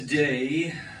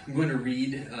Today, I'm going to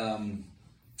read, I'm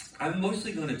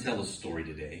mostly going to tell a story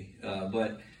today,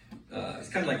 but it's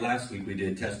kind of like last week we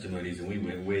did testimonies and we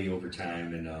went way over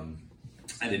time, and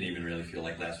I didn't even really feel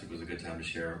like last week was a good time to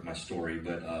share my story,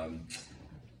 but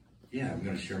yeah, I'm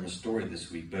going to share my story this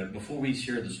week. But before we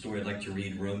share the story, I'd like to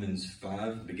read Romans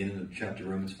 5, beginning of chapter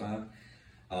Romans 5.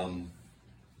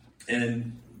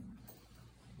 And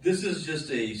this is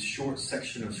just a short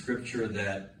section of scripture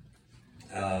that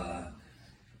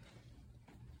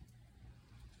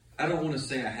I don't want to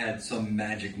say I had some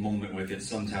magic moment with it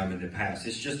sometime in the past.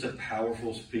 It's just a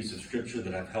powerful piece of scripture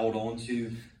that I've held on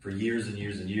to for years and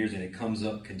years and years, and it comes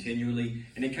up continually.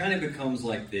 And it kind of becomes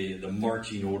like the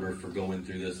marching order for going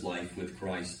through this life with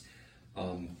Christ.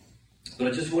 But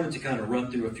I just wanted to kind of run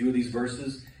through a few of these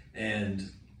verses and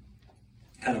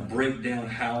kind of break down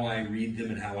how I read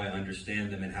them and how I understand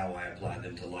them and how I apply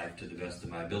them to life to the best of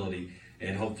my ability.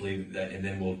 And hopefully that, and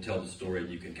then we'll tell the story, and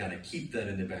you can kind of keep that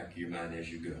in the back of your mind as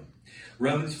you go.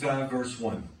 Romans 5, verse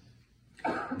 1.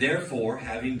 Therefore,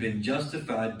 having been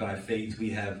justified by faith, we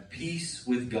have peace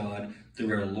with God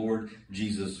through our Lord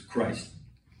Jesus Christ.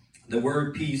 The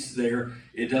word peace there,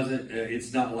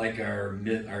 it's not like our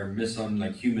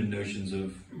like human notions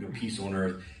of peace on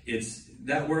earth.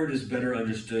 That word is better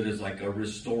understood as like a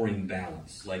restoring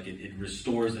balance. Like it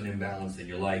restores an imbalance in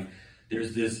your life.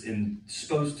 There's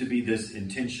supposed to be this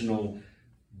intentional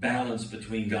balance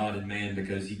between God and man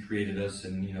because he created us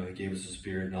and, he gave us a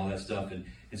spirit and all that stuff. And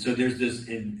so there's this,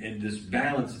 and this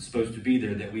balance that's supposed to be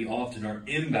there that we often are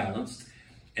imbalanced.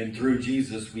 And through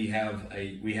Jesus, we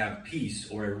have peace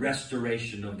or a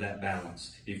restoration of that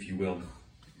balance, if you will.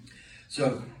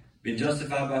 So, being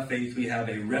justified by faith, we have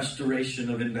a restoration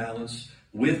of imbalance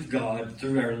with God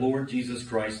through our Lord Jesus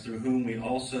Christ, through whom we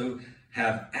also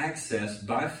have access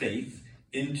by faith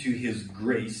into his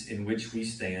grace in which we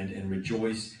stand and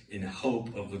rejoice in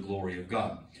hope of the glory of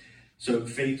God. So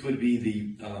faith would be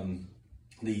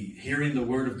the hearing the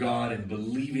word of God and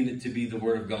believing it to be the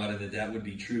word of God, and that would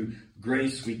be true.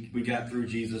 Grace we got through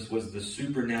Jesus was the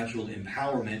supernatural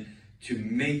empowerment to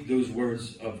make those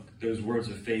words of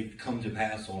faith come to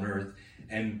pass on earth.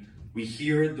 And we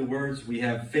hear the words, we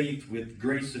have faith with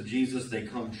grace of Jesus, they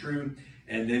come true,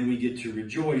 and then we get to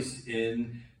rejoice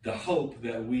in the hope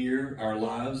that our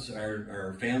lives,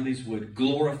 our families would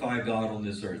glorify God on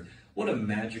this earth. What a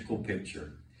magical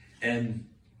picture. And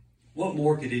what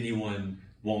more could anyone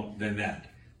want than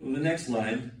that? Well, the next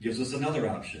line gives us another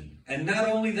option. And not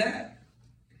only that,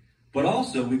 but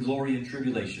also we glory in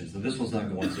tribulations. And this one's not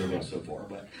going so well so far,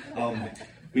 but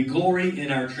we glory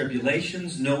in our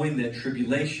tribulations, knowing that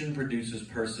tribulation produces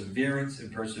perseverance,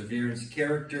 and perseverance,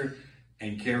 character,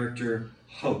 and character,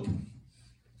 hope.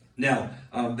 Now,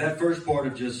 that first part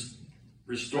of just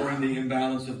restoring the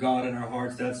imbalance of God in our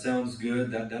hearts, that sounds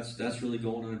good. That's really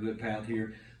going on a good path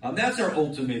here. That's our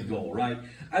ultimate goal, right?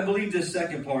 I believe this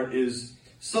second part is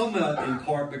somewhat in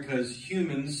part because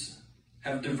humans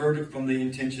have diverted from the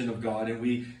intention of God, and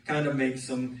we kind of make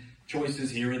some choices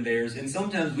here and there. And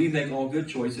sometimes we make all good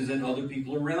choices, and other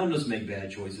people around us make bad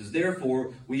choices.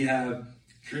 Therefore, we have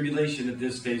tribulation at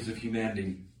this phase of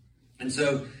humanity. And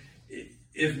so,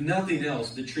 if nothing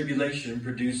else, the tribulation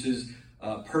produces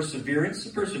perseverance.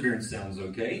 Perseverance sounds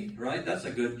okay, right? That's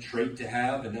a good trait to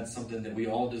have, and that's something that we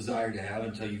all desire to have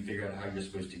until you figure out how you're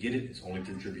supposed to get it. It's only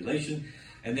through tribulation.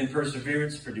 And then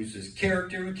perseverance produces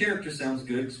character, and character sounds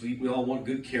good because we all want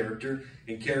good character,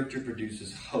 and character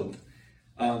produces hope.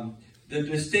 The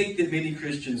mistake that many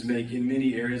Christians make in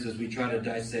many areas as we try to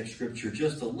dissect Scripture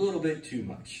just a little bit too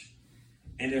much.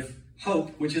 And if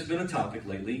hope, which has been a topic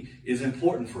lately, is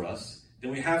important for us, then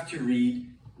we have to read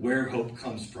where hope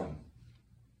comes from.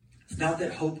 It's not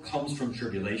that hope comes from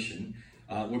tribulation.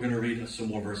 We're going to read some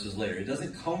more verses later. It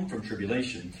doesn't come from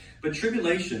tribulation. But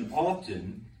tribulation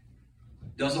often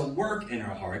doesn't work in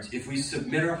our hearts if we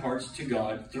submit our hearts to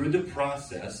God through the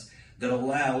process that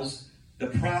allows the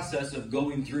process of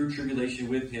going through tribulation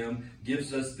with him,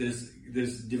 gives us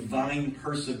this divine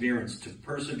perseverance to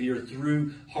persevere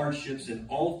through hardships in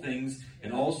all things,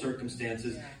 in all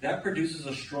circumstances. That produces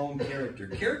a strong character.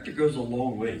 Character goes a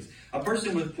long ways. A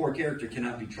person with poor character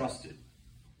cannot be trusted.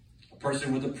 A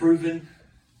person with a proven,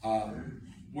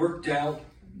 worked out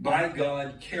by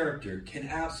God character can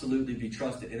absolutely be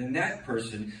trusted. And then that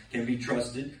person can be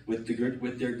trusted with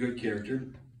their good character,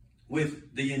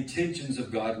 with the intentions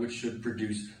of God, which should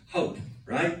produce hope,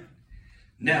 right?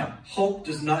 Now, hope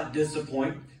does not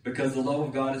disappoint because the love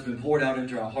of God has been poured out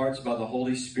into our hearts by the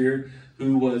Holy Spirit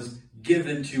who was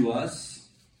given to us.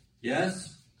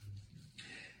 Yes?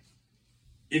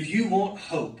 If you want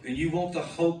hope, and you want the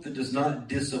hope that does not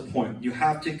disappoint, you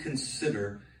have to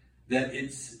consider that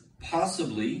it's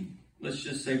possibly, let's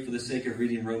just say for the sake of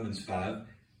reading Romans 5,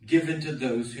 given to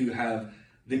those who have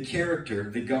the character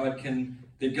that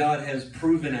God has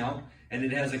proven out, and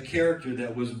it has a character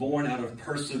that was born out of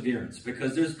perseverance,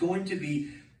 because there's going to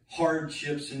be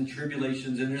hardships and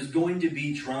tribulations, and there's going to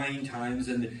be trying times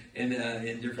and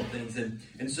different things.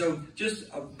 And so just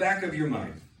back of your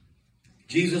mind,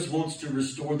 Jesus wants to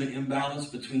restore the imbalance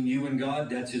between you and God.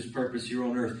 That's his purpose here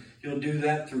on earth. He'll do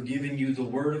that through giving you the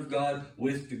word of God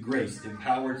with the grace, the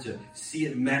power to see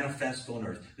it manifest on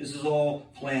earth. This is all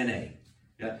plan A.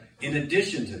 Yeah. In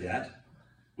addition to that,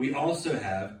 we also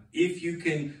have, if you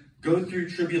can go through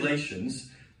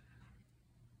tribulations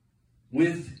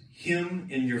with him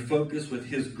in your focus, with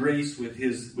his grace, with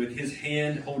his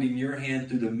hand holding your hand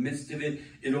through the midst of it,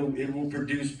 it will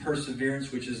produce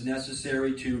perseverance, which is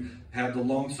necessary to have the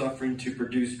long suffering to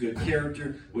produce good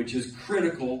character, which is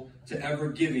critical to ever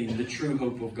giving the true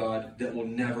hope of God that will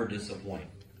never disappoint.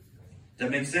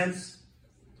 That make sense?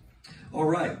 All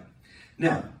right.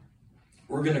 Now,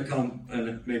 we're going to come,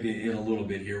 and maybe in a little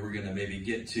bit here, we're going to maybe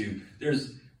get to,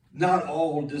 there's not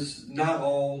all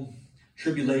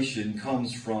tribulation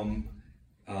comes from,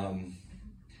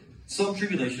 some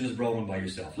tribulation is brought on by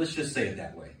yourself. Let's just say it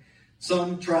that way.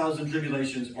 Some trials and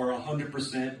tribulations are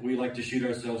 100%. We like to shoot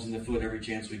ourselves in the foot every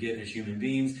chance we get as human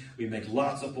beings. We make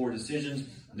lots of poor decisions.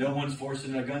 No one's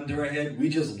forcing a gun to our head. We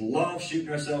just love shooting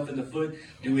ourselves in the foot,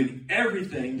 doing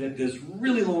everything that this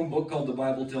really long book called the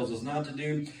Bible tells us not to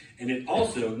do. And it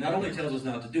also not only tells us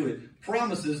not to do it,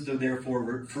 promises the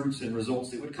therefore fruits and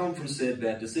results that would come from said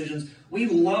bad decisions. We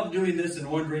love doing this and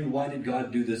wondering, why did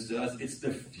God do this to us? It's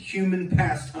the human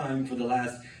pastime for the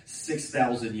last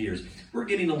 6,000 years. We're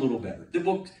getting a little better. The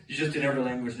book is just in every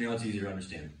language now. It's easier to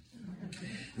understand.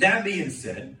 That being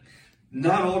said,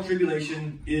 not all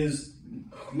tribulation is,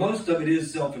 most of it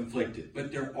is self-inflicted.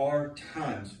 But there are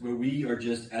times where we are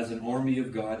just, as an army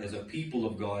of God, as a people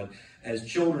of God, as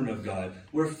children of God,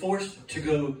 we're forced to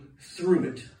go through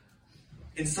it.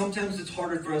 And sometimes it's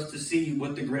harder for us to see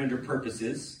what the grander purpose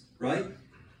is, right?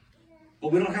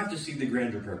 But we don't have to see the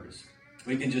grander purpose.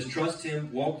 We can just trust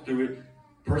him, walk through it.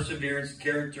 Perseverance,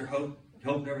 character, hope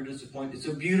never disappoint. It's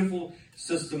a beautiful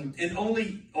system. And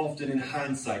only often in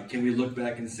hindsight can we look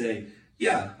back and say,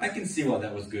 yeah, I can see why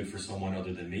that was good for someone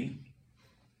other than me.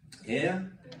 Yeah?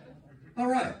 All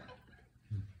right.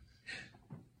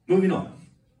 Moving on.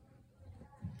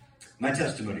 My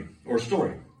testimony or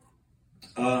story.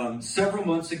 Several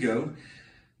months ago,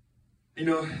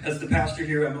 as the pastor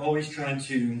here, I'm always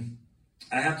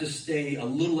I have to stay a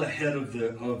little ahead of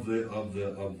the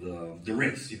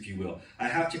race, if you will. I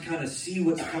have to kind of see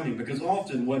what's coming, because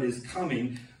often what is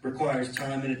coming requires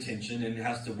time and attention, and it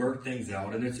has to work things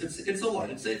out, and it's a lot.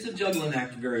 It's a juggling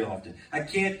act very often. I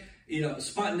can't,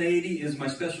 spontaneity is my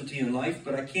specialty in life,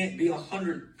 but I can't be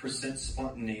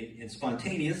 100%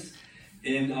 spontaneous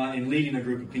in leading a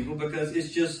group of people, because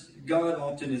it's just, God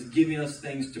often is giving us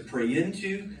things to pray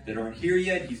into that aren't here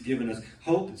yet. He's given us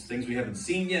hope. It's things we haven't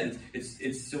seen yet.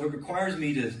 So it requires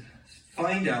me to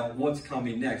find out what's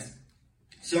coming next.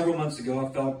 Several months ago, I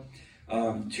felt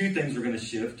two things were going to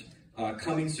shift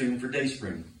coming soon for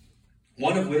Dayspring.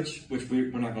 One of which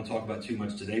we're not going to talk about too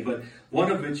much today, but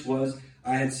one of which was,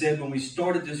 I had said when we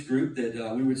started this group that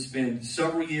we would spend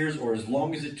several years, or as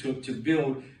long as it took, to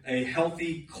build a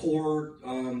healthy core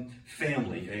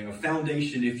family, a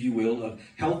foundation, if you will, of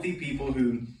healthy people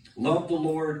who love the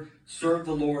Lord, serve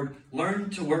the Lord, learn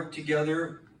to work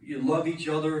together, love each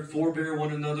other, forbear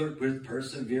one another with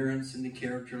perseverance and the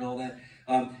character and all that.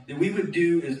 That we would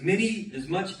do as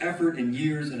much effort and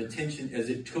years and attention as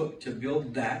it took to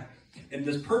build that. And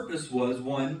this purpose was,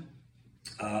 one,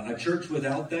 a church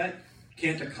without that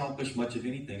can't accomplish much of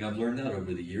anything. I've learned that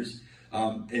over the years.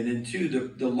 And then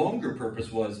two, the longer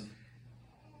purpose was,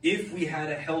 if we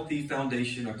had a healthy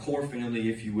foundation, a core family,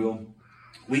 if you will,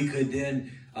 we could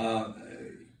then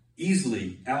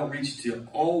easily outreach to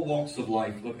all walks of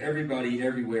life, of everybody,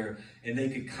 everywhere, and they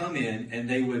could come in, and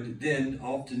they would then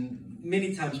often,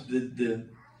 many times, the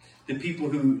people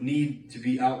who need to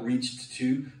be outreached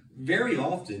to very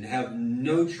often have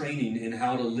no training in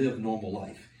how to live normal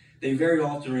life. They very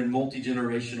often are in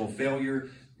multi-generational failure.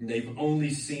 They've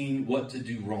only seen what to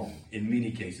do wrong in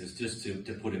many cases, just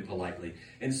to put it politely.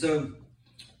 And so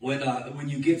when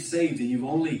you get saved and you've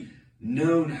only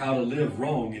known how to live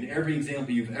wrong, and every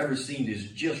example you've ever seen is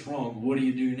just wrong, what do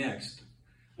you do next?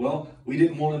 Well, we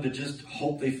didn't want them to just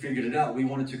hope they figured it out. We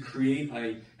wanted to create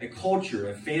a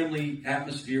culture, a family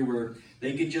atmosphere where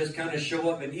they could just kind of show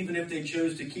up, and even if they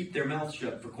chose to keep their mouth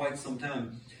shut for quite some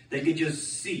time, they could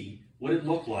just see what it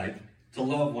looked like to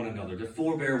love one another, to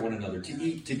forbear one another, to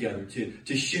eat together,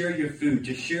 to share your food,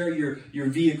 to share your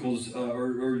vehicles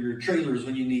or your trailers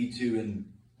when you need to,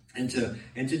 and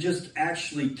to just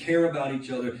actually care about each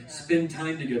other, spend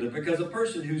time together. Because a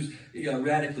person who's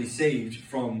radically saved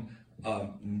from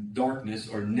darkness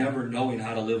or never knowing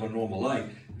how to live a normal life,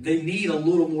 they need a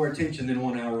little more attention than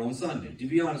 1 hour on Sunday. To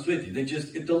be honest with you,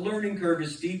 if the learning curve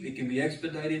is steep, it can be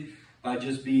expedited by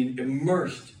just being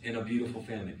immersed in a beautiful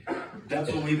family.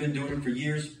 That's what we've been doing for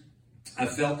years. I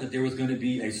felt that there was going to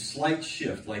be a slight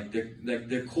shift, like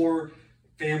the core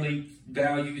family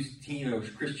values,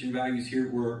 Christian values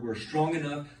here were strong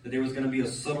enough that there was going to be a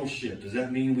subtle shift. Does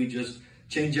that mean we just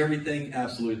change everything?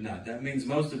 Absolutely not. That means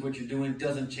most of what you're doing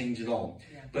doesn't change at all.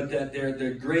 Yeah. But that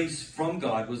the grace from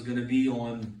God was going to be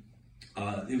on.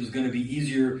 It was going to be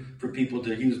easier for people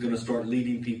he was going to start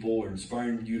leading people or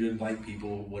inspiring you to invite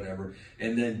people, whatever.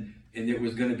 And it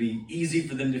was going to be easy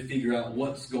for them to figure out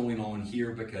what's going on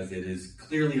here because it is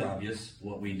clearly obvious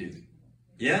what we do.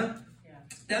 Yeah? Yeah.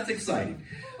 That's exciting.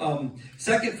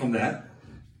 Second from that,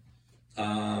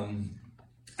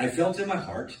 I felt in my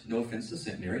heart, no offense to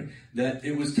Centenary, that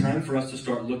it was time for us to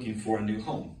start looking for a new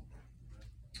home.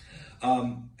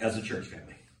 As a church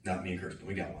family. Not me and Kirsten,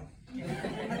 we got one.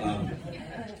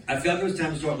 I felt it was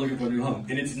time to start looking for a new home.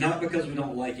 And it's not because we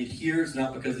don't like it here. It's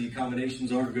not because the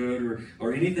accommodations aren't good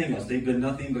or anything else. They've been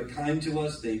nothing but kind to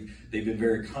us. They've been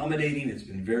very accommodating. It's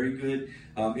been very good.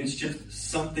 It's just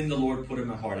something the Lord put in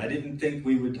my heart. I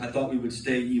thought we would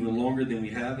stay even longer than we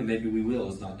have, and maybe we will.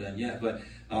 It's not done yet. But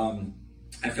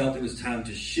I felt it was time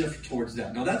to shift towards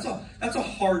that. Now that's a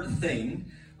hard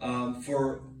thing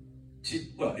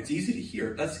it's easy to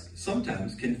hear. That's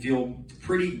sometimes can feel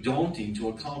pretty daunting to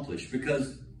accomplish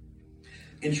because,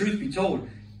 in truth be told,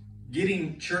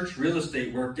 getting church real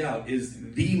estate worked out is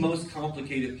the most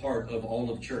complicated part of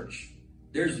all of church.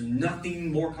 There's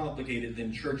nothing more complicated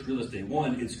than church real estate.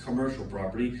 One, it's commercial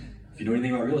property. If you know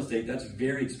anything about real estate, that's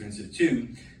very expensive. Two,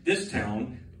 this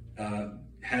town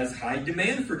has high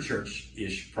demand for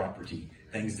church-ish property,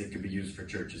 things that could be used for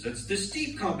churches. It's the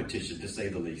steep competition, to say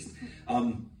the least.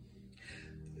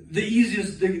 The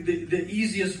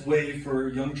easiest way for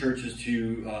young churches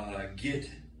to get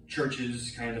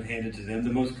churches kind of handed to them,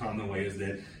 the most common way is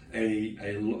that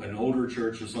an older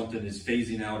church or something is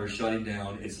phasing out or shutting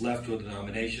down. It's left to a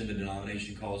denomination. The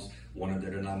denomination calls one of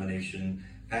their denomination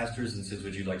pastors and says,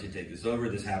 would you like to take this over?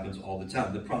 This happens all the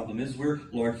time. The problem is we're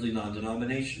largely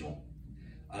non-denominational.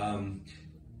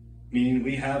 Meaning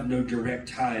we have no direct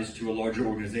ties to a larger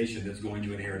organization that's going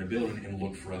to inherit a building and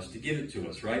look for us to give it to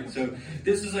us, right? So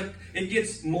it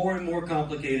gets more and more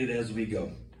complicated as we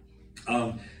go.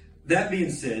 That being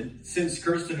said, since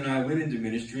Kirsten and I went into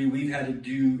ministry, we've had to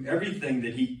do everything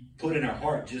that he put in our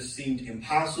heart just seemed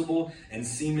impossible and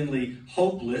seemingly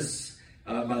hopeless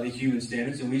by the human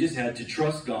standards. And we just had to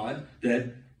trust God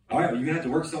that, all right, you're going to have to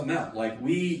work something out. Like,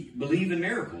 we believe in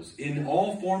miracles in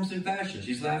all forms and fashions.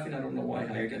 She's laughing. I don't know why.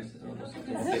 I don't know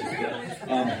something.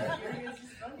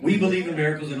 We believe in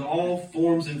miracles in all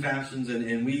forms and fashions,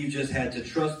 and we've just had to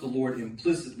trust the Lord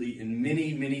implicitly in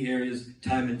many, many areas,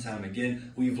 time and time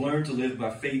again. We've learned to live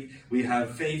by faith. We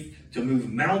have faith to move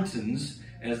mountains,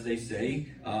 as they say,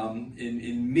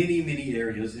 in many, many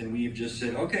areas, and we've just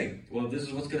said, okay, well, this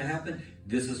is what's going to happen.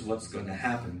 This is what's going to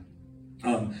happen.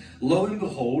 Lo and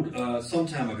behold, some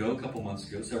time ago, several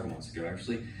months ago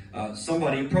actually,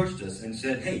 somebody approached us and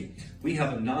said, hey, we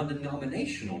have a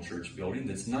non-denominational church building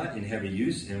that's not in heavy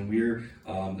use, and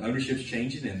ownership's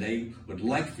changing, and they would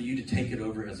like for you to take it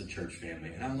over as a church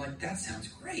family. And I'm like, that sounds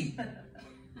great.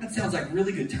 That sounds like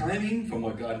really good timing from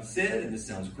what God had said, and this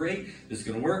sounds great. This is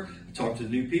going to work. I talked to the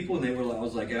new people, and I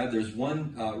was like, there's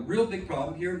one real big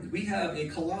problem here. We have a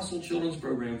colossal children's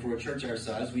program for a church our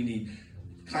size. We need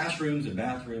classrooms and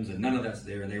bathrooms, and none of that's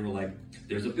there. And they were like,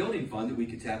 there's a building fund that we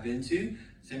could tap into.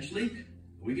 Essentially,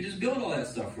 we could just build all that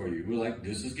stuff for you. We're like,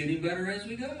 this is getting better as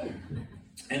we go.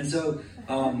 And so,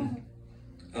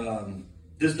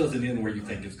 this doesn't end where you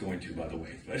think it's going to, by the way.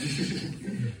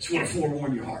 Just want to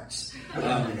forewarn your hearts.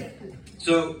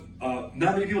 So, not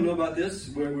many people know about this.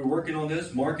 We're working on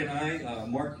this. Mark and I,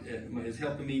 Mark is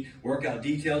helping me work out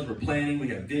details. We're planning. We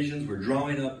have visions. We're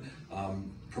drawing up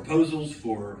proposals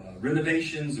for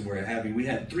renovations, and we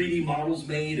had 3D models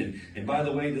made, and by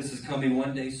the way, this is coming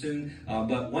one day soon.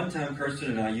 But one time,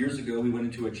 Kirsten and I, years ago, we went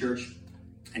into a church,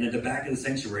 and at the back of the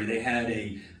sanctuary, they had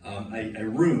a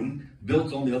room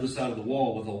built on the other side of the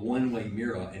wall with a one-way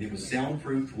mirror, and it was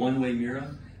soundproofed one-way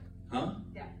mirror. Huh?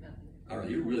 Yeah. No. All right,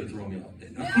 you're really throwing me off. Two-way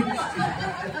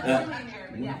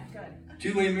mirror. Yeah, good.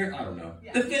 Two-way mirror? I don't know.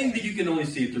 Yeah. The thing that you can only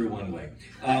see through one way.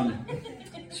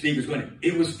 speakers going.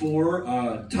 It was for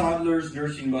toddlers,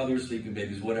 nursing mothers, sleeping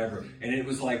babies, whatever. And it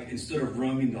was like, instead of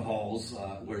roaming the halls,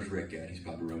 where's Rick at? He's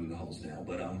probably roaming the halls now.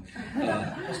 But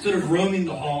instead of roaming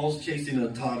the halls, chasing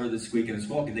a toddler that's squeaking and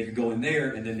squawking, they could go in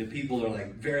there, and then the people are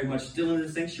like very much still in the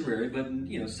sanctuary, but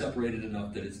separated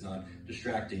enough that it's not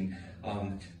distracting.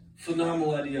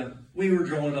 Phenomenal idea. We were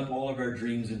drawing up all of our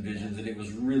dreams and visions, and it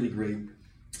was really great.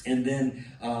 And then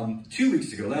 2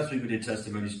 weeks ago, last week we did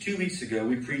testimonies. 2 weeks ago,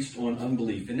 we preached on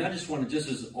unbelief. And I just want to, just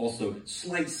as also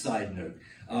slight side note,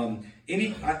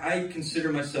 I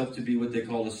consider myself to be what they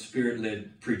call a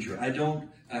spirit-led preacher. I don't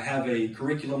have a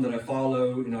curriculum that I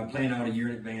follow, I plan out a year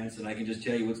in advance, and I can just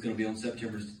tell you what's going to be on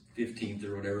September 15th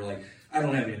or whatever. Like, I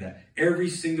don't have any of that. Every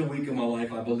single week of my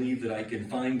life, I believe that I can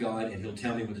find God, and He'll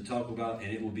tell me what to talk about,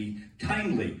 and it will be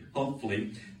timely,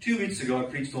 hopefully. 2 weeks ago, I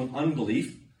preached on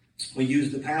unbelief. We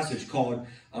used the passage called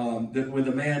when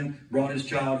the man brought his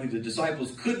child who the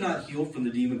disciples could not heal from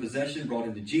the demon possession, brought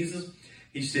him to Jesus.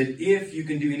 He said, "If you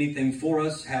can do anything for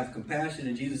us, have compassion."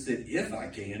 And Jesus said, "If I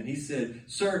can." And he said,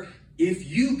 "Sir, if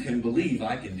you can believe,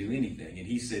 I can do anything." And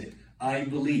he said, "I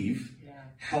believe.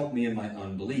 Help me in my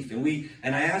unbelief."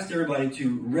 And I asked everybody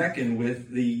to reckon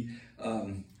with the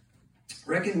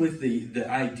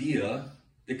idea,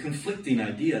 the conflicting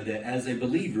idea that as a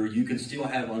believer you can still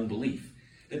have unbelief.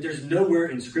 That there's nowhere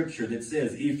in Scripture that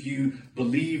says if you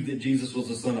believe that Jesus was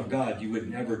the Son of God, you would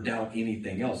never doubt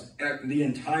anything else. The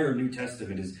entire New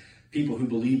Testament is people who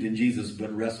believed in Jesus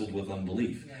but wrestled with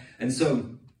unbelief. Yeah. And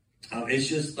so it's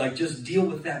just deal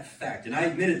with that fact. And I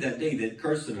admitted that day that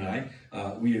Kirsten and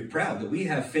I, we are proud that we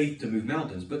have faith to move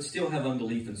mountains, but still have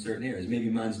unbelief in certain areas. Maybe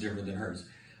mine's different than hers.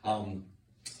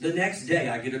 The next day,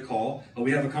 I get a call.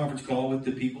 We have a conference call with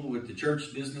the people with the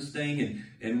church business thing,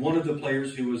 and one of the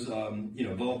players who was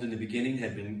involved in the beginning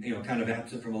had been kind of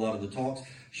absent from a lot of the talks,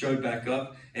 showed back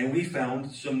up, and we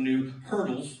found some new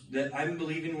hurdles that I'm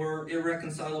believing were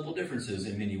irreconcilable differences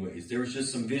in many ways. There was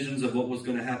just some visions of what was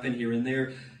going to happen here and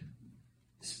there.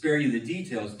 Spare you the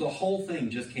details. The whole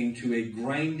thing just came to a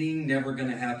grinding, never going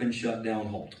to happen, shut down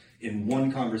halt. In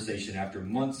one conversation after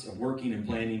months of working and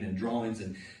planning and drawings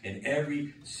and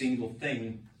every single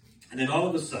thing. And then all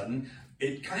of a sudden,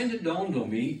 it kind of dawned on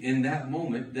me in that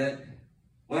moment that,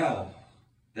 wow,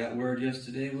 that word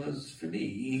yesterday was for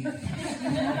me.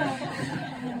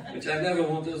 Which I never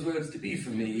want those words to be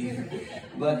for me.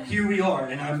 But here we are,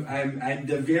 and I'm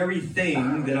the very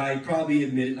thing that I probably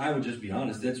admitted, I would just be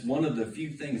honest, that's one of the few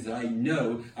things that I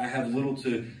know I have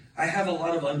a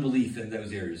lot of unbelief in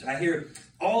those areas. I hear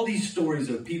all these stories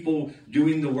of people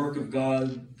doing the work of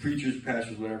God, preachers,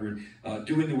 pastors, whatever,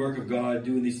 doing the work of God,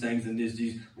 doing these things, and there's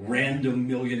these random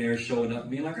millionaires showing up and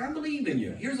being like, "I believe in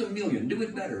you. Here's $1 million. Do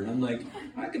it better." And I'm like,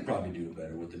 I could probably do it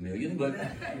better with $1 million, but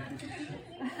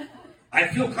I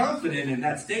feel confident in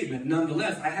that statement.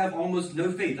 Nonetheless, I have almost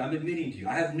no faith. I'm admitting to you,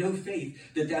 I have no faith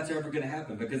that that's ever going to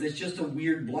happen because it's just a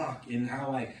weird block in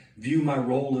how I view my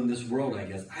role in this world, I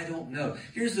guess. I don't know.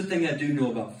 Here's the thing I do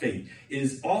know about faith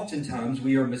is oftentimes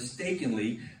we are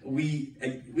mistakenly, we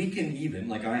can even,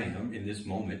 like I am in this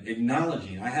moment,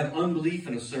 acknowledging I have unbelief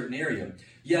in a certain area,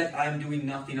 yet I'm doing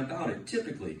nothing about it.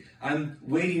 Typically, I'm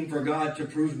waiting for God to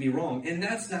prove me wrong, and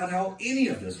that's not how any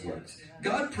of this works.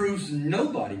 God proves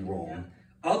nobody wrong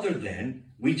other than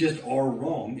we just are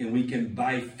wrong, and we can,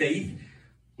 by faith,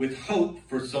 with hope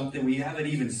for something we haven't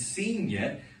even seen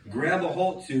yet, grab a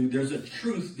hold to. There's a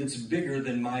truth that's bigger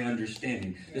than my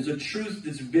understanding. There's a truth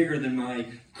that's bigger than my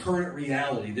current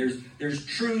reality. There's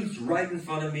truths right in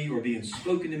front of me or being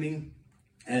spoken to me,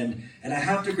 and I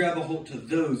have to grab a hold to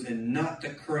those and not the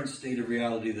current state of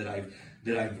reality that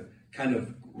I've kind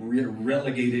of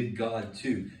relegated God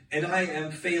to. And I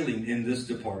am failing in this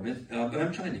department, but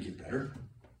I'm trying to get better.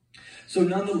 So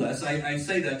nonetheless, I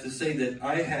say that to say that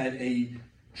I had a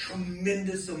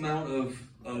tremendous amount of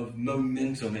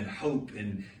momentum and hope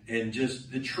and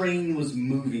just the train was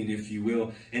moving, if you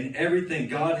will, and everything.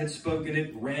 God had spoken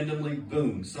it randomly,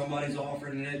 boom, somebody's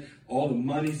offering it, all the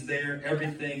money's there,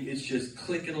 everything, it's just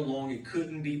clicking along. It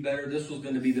couldn't be better. This was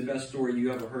going to be the best story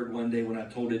you ever heard one day when I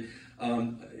told it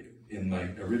in my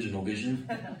original vision.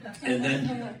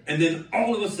 And then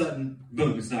all of a sudden,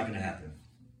 boom, it's not going to happen.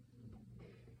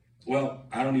 Well,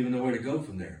 I don't even know where to go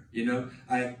from there.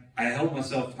 I held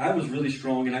myself. I was really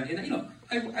strong, and I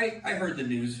heard the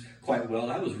news quite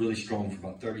well. I was really strong for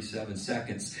about 37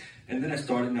 seconds, and then I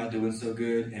started not doing so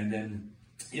good, and then,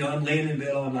 I'm laying in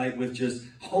bed all night with just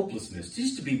hopelessness.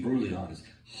 Just to be brutally honest,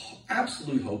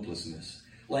 absolute hopelessness.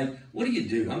 Like, what do you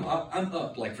do? I'm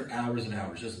up like for hours and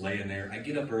hours, just laying there. I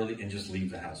get up early and just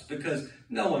leave the house because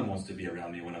no one wants to be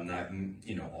around me when I'm not,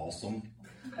 awesome.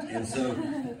 And so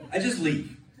I just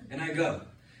leave. And I go.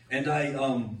 And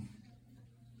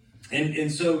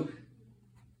so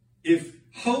if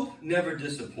hope never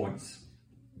disappoints,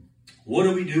 what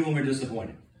do we do when we're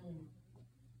disappointed?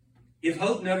 If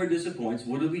hope never disappoints,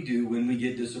 what do we do when we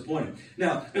get disappointed?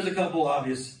 Now, there's a couple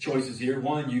obvious choices here.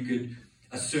 One, you could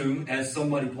assume, as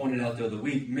somebody pointed out the other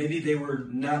week, maybe they were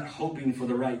not hoping for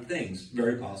the right things.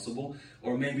 Very possible.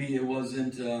 Or maybe it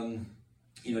wasn't,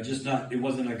 it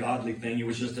wasn't a godly thing. It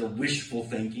was just a wishful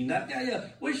thinking.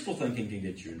 Wishful thinking can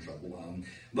get you in trouble.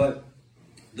 But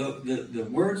the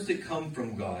words that come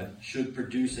from God should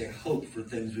produce a hope for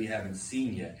things we haven't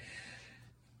seen yet.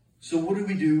 So what do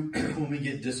we do when we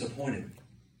get disappointed?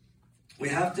 We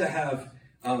have to have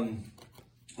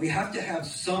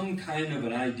some kind of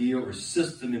an idea or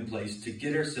system in place to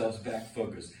get ourselves back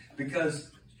focused.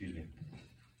 Because,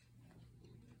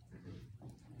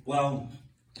 well,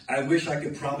 I wish I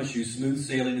could promise you smooth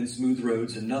sailing and smooth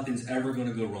roads and nothing's ever going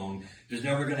to go wrong. There's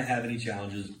never going to have any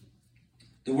challenges.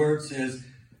 The word says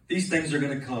these things are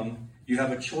going to come. You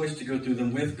have a choice to go through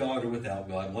them with God or without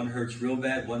God. One hurts real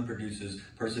bad. One produces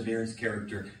perseverance,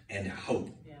 character, and hope.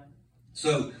 Yeah.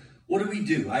 So what do we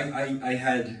do? I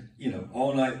had,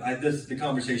 all night. The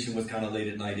conversation was kind of late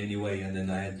at night anyway. And then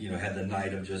I had the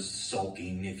night of just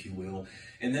sulking, if you will.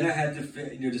 And then I had to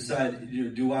decide,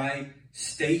 do I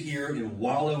stay here and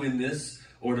wallow in this,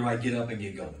 or do I get up and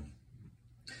get going?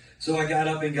 So I got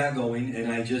up and got going,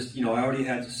 and I just, I already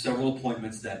had several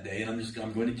appointments that day, and I'm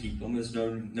going to keep them. There's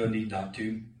no need not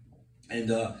to. And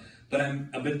but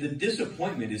the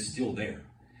disappointment is still there.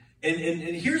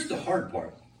 And here's the hard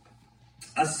part.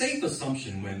 A safe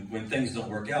assumption when things don't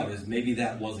work out is maybe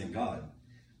that wasn't God.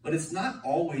 But it's not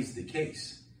always the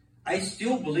case. I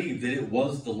still believe that it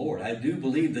was the Lord. I do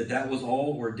believe that was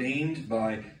all ordained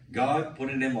by God,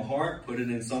 put it in my heart, put it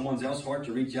in someone else's heart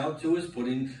to reach out to us, put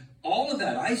in all of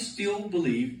that. I still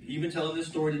believe, even telling this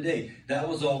story today, that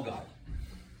was all God.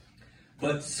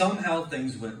 But somehow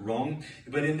things went wrong.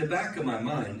 But in the back of my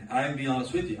mind, I'll be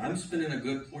honest with you, I'm spending a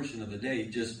good portion of the day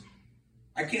just,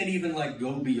 I can't even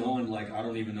go beyond I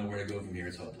don't even know where to go from here.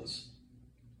 It's hopeless.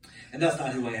 And that's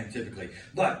not who I am typically.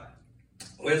 But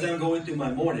as I'm going through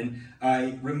my morning,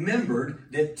 I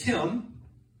remembered that Tim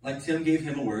gave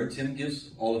him a word. Tim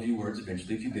gives all of you words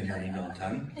eventually if you've been here any long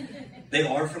time. They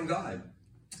are from God.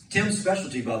 Tim's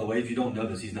specialty, by the way, if you don't know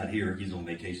this, he's not here. He's on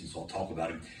vacation, so I'll talk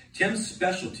about him. Tim's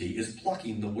specialty is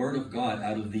plucking the word of God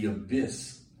out of the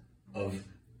abyss of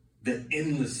the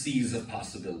endless seas of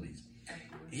possibilities.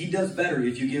 He does better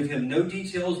if you give him no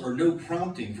details or no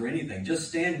prompting for anything. Just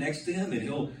stand next to him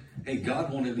and hey,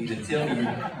 God wanted me to tell you.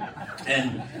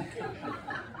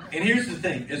 And here's the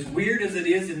thing. As weird as it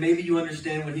is, and maybe you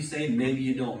understand what he's saying, maybe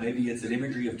you don't. Maybe it's an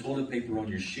imagery of toilet paper on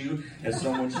your shoe, as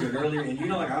someone shared earlier. And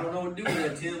I don't know what to do with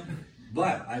that, Tim.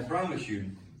 But I promise you,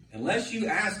 unless you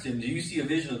asked him, do you see a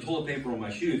vision of toilet paper on my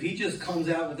shoe? If he just comes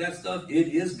out with that stuff, it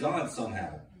is God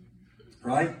somehow.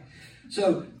 Right?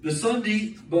 So the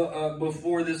Sunday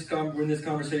before this happens,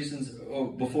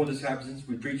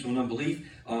 we preach on unbelief.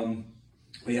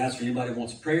 We ask for anybody who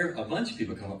wants prayer. A bunch of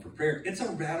people come up for prayer. It's a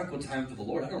radical time for the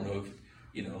Lord. I don't know if,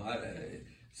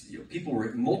 people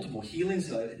were multiple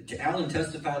healings. Alan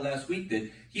testified last week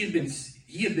that he had been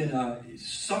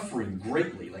suffering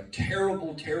greatly,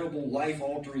 terrible, terrible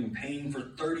life-altering pain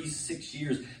for 36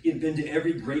 years. He had been to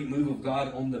every great move of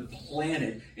God on the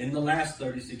planet in the last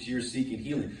 36 years seeking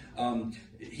healing.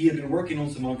 He had been working on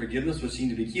some unforgiveness, which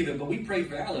seemed to be key, but we prayed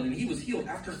for Alan, and he was healed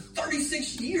after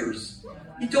 36 years.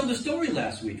 He told the story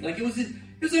last week.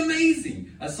 It was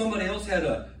amazing. Somebody else had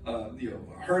a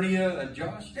hernia.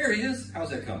 Josh, there he is. How's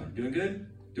that coming? Doing good?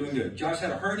 Doing good. Josh had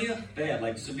a hernia,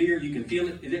 bad, severe. You can feel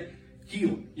it. Is it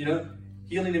healed?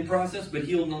 Healing in process, but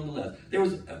healed nonetheless. There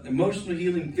was emotional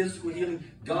healing, physical healing.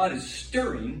 God is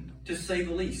stirring, to say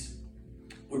the least.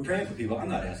 We're praying for people. I'm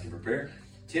not asking for prayer.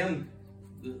 Tim,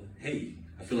 hey,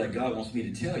 I feel like God wants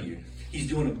me to tell you. He's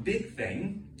doing a big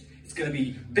thing. It's going to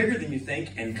be bigger than you think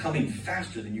and coming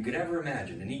faster than you could ever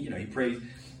imagine. And he prays.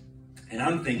 And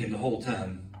I'm thinking the whole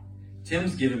time,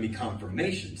 Tim's giving me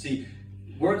confirmation. See,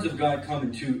 words of God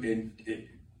come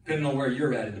depending on where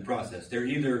you're at in the process. They're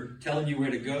either telling you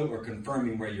where to go or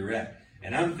confirming where you're at.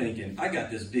 And I'm thinking, I got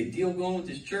this big deal going with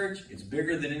this church. It's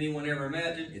bigger than anyone ever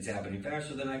imagined. It's happening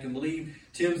faster than I can believe.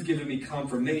 Tim's giving me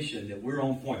confirmation that we're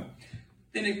on point.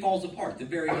 Then it falls apart the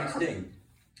very next day.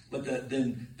 But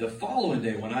then the following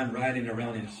day, when I'm riding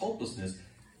around in hopelessness,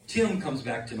 Tim comes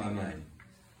back to my mind.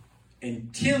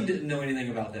 And Tim didn't know anything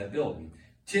about that building.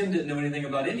 Tim didn't know anything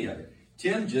about any of it.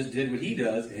 Tim just did what he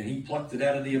does, and he plucked it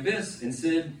out of the abyss and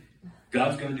said,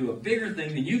 God's going to do a bigger thing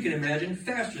than you can imagine,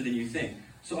 faster than you think.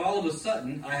 So all of a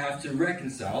sudden, I have to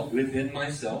reconcile within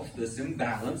myself this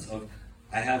imbalance of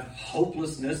I have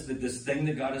hopelessness that this thing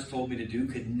that God has told me to do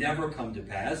could never come to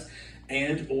pass.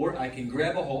 Or I can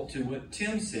grab a hold to what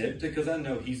Tim said, because I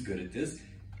know he's good at this.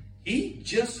 He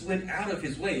just went out of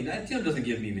his way. Now, Tim doesn't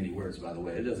give me many words, by the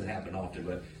way. It doesn't happen often,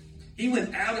 but he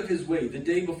went out of his way the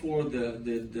day before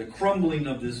the crumbling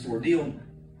of this ordeal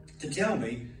to tell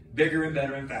me bigger and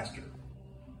better and faster.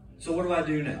 So what do I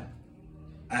do now?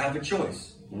 I have a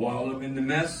choice. While I'm in the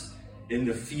mess, in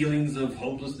the feelings of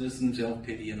hopelessness and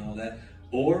self-pity and all that,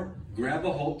 or grab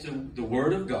a hold to the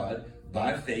Word of God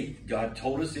by faith. God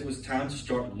told us it was time to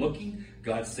start looking.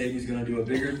 God said he's going to do a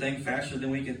bigger thing faster than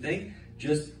we can think.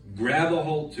 Just grab a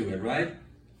hold to it, right?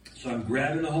 So I'm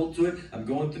grabbing a hold to it. I'm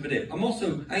going through the day.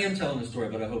 I am telling a story,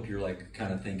 but I hope you're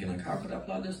kind of thinking how could I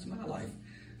apply this to my life?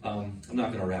 I'm not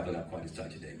going to wrap it up quite as tight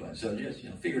today, but so just,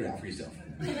 figure it out for yourself.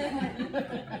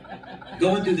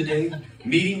 Going through the day,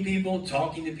 meeting people,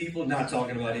 talking to people, not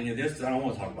talking about any of this, because I don't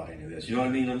want to talk about any of this. You know what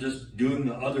I mean? I'm just doing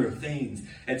the other things.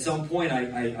 At some point,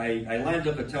 I lined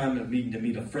up a time to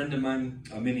meet a friend of mine.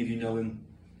 Many of you know him,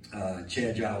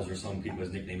 Chad Giles, or some people,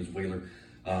 his nickname is Whaler.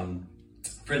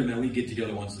 Friend of mine, we get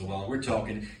together once in a while. We're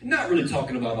talking, not really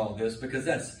talking about all this, because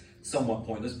that's somewhat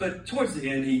pointless. But towards the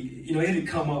end, it had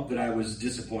come up that I was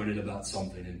disappointed about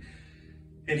something.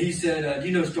 And he said, do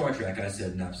you know Star Trek? I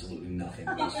said, absolutely nothing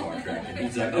about Star Trek. And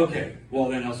he's like, okay, well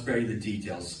then I'll spare you the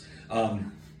details.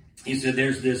 He said,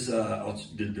 there's this,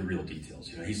 the real details.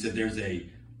 He said there's a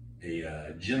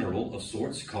general of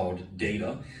sorts called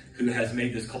Data who has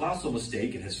made this colossal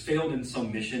mistake and has failed in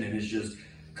some mission and is just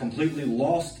completely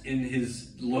lost in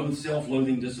his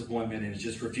self-loathing disappointment and has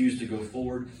just refused to go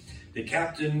forward. The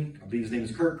captain, I believe his name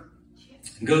is Kirk,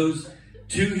 goes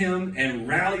to him and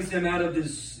rallies him out of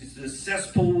this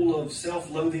cesspool of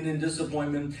self-loathing and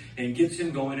disappointment and gets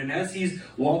him going. And as he's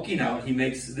walking out, he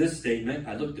makes this statement.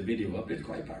 I looked the video up. It's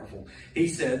quite powerful. He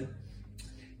said,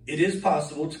 "It is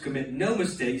possible to commit no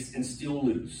mistakes and still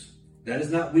lose. That is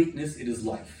not weakness. It is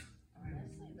life."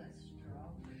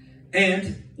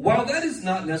 And while that is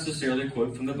not necessarily a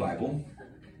quote from the Bible,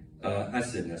 I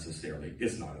said necessarily.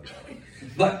 It's not a Bible.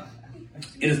 But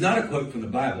it is not a quote from the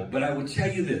Bible, but I will tell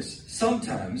you this.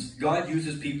 Sometimes God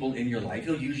uses people in your life.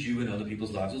 He'll use you in other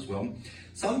people's lives as well.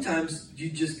 Sometimes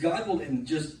God will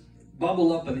just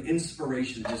bubble up an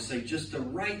inspiration, just say just the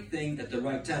right thing at the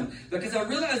right time. Because I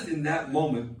realized in that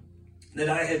moment that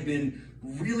I had been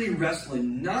really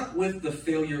wrestling, not with the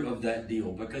failure of that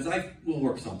deal, because I will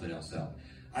work something else out.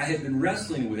 I had been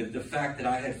wrestling with the fact that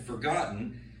I had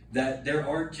forgotten that there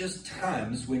are just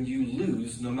times when you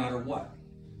lose no matter what.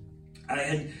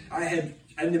 I had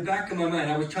in the back of my mind,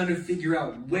 I was trying to figure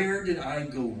out, where did I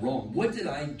go wrong? What did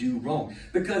I do wrong?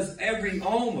 Because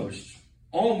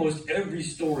almost every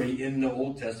story in the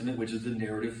Old Testament, which is the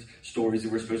narrative stories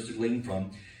that we're supposed to glean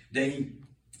from,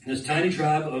 this tiny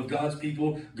tribe of God's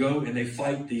people go and they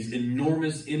fight these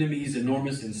enormous enemies,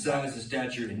 enormous in size and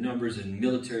stature and numbers and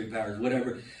military powers,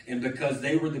 whatever. And because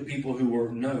they were the people who were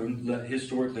known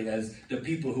historically as the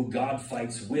people who God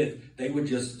fights with, they would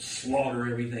just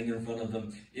slaughter everything in front of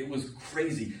them. It was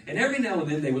crazy. And every now and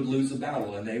then they would lose a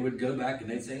battle and they would go back and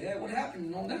they'd say, "Hey, what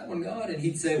happened on that one, God?" And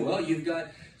he'd say, "Well, you've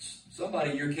got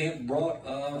somebody in your camp brought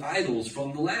idols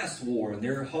from the last war, and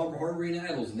they're harboring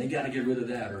idols, and they got to get rid of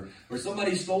that. Or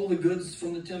somebody stole the goods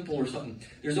from the temple or something."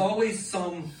 There's always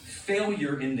some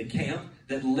failure in the camp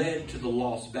that led to the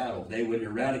lost battle. They would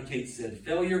eradicate said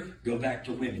failure, go back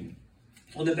to winning.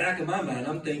 On the back of my mind,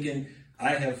 I'm thinking,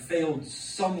 I have failed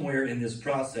somewhere in this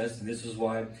process, and this is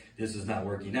why this is not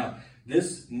working out.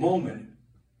 This moment,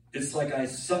 it's like I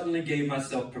suddenly gave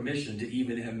myself permission to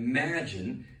even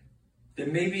imagine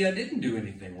that maybe I didn't do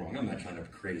anything wrong. I'm not trying to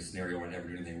create a scenario where I never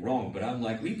do anything wrong, but I'm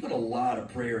like, we put a lot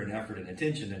of prayer and effort and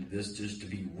attention into this just to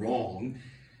be wrong.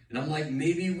 And I'm like,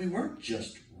 maybe we weren't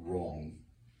just wrong,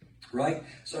 right?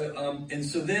 So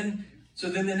then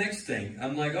the next thing,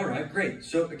 I'm like, all right, great.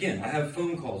 So again, I have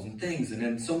phone calls and things, and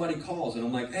then somebody calls, and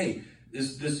I'm like, hey,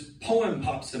 this poem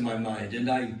pops in my mind, and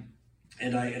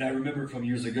I remember it from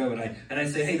years ago, and I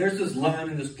say, hey, there's this line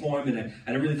in this poem, and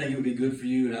I really think it would be good for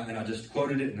you, and I just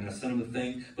quoted it, and then I sent him the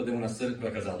thing. But then when I sent it,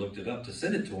 because I looked it up to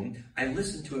send it to him, I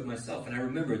listened to it myself, and I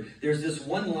remember there's this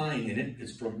one line in it.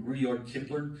 It's from Rudyard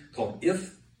Kipling called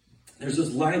 "If." There's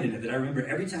this line in it that I remember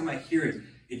every time I hear it,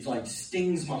 it like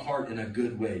stings my heart in a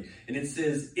good way, and it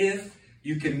says, "If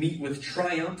you can meet with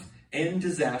triumph and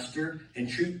disaster and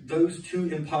treat those two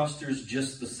imposters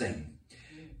just the same."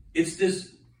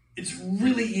 It's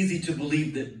really easy to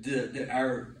believe that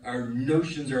our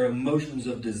notions, our emotions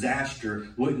of disaster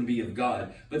wouldn't be of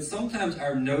God. But sometimes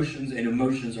our notions and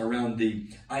emotions around the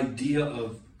idea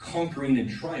of conquering and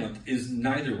triumph is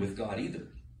neither with God either.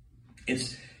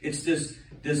 It's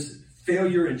this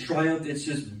failure and triumph, it's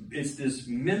this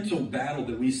mental battle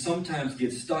that we sometimes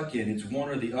get stuck in. It's one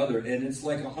or the other, and it's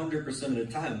like 100% of the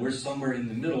time we're somewhere in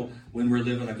the middle when we're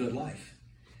living a good life.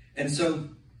 And so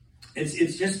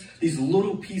it's just these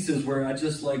little pieces where I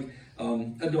just like,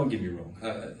 don't get me wrong,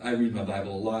 I read my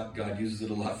Bible a lot. God uses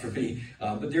it a lot for me.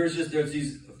 But there's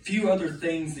these few other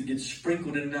things that get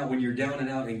sprinkled in and out when you're down and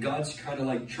out, and God's kind of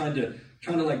like trying to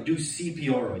like do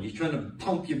CPR on you. He's trying to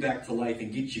pump you back to life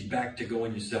and get you back to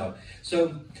going yourself.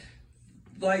 So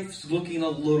life's looking a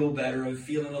little better. I'm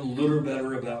feeling a little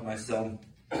better about myself.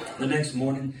 The next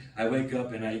morning I wake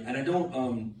up and I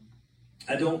don't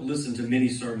listen to many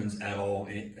sermons at all,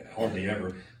 hardly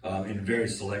ever, and very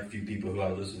select few people who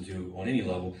I listen to on any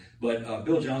level. But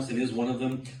Bill Johnson is one of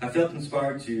them. I felt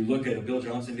inspired to look at a Bill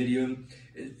Johnson video.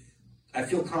 I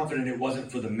feel confident it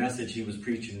wasn't for the message he was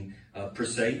preaching per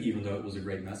se, even though it was a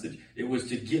great message. It was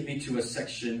to get me to a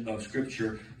section of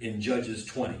scripture in Judges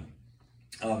 20.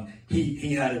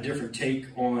 He had a different take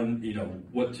on,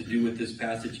 what to do with this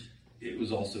passage. It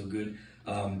was also good.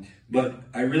 But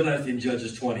I realized in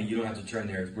Judges 20, you don't have to turn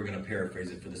there. We're going to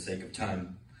paraphrase it for the sake of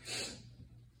time.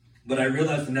 But I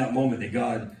realized in that moment that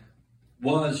God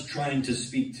was trying to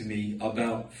speak to me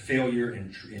about failure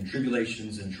and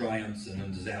tribulations and triumphs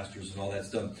and disasters and all that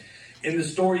stuff. In the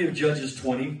story of Judges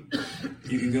 20,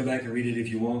 you can go back and read it if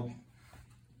you want.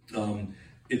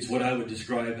 It's what I would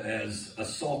describe as a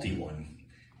salty one.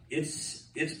 It's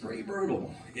pretty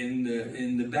brutal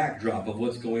in the backdrop of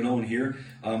what's going on here.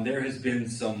 There has been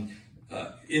some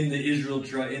in the Israel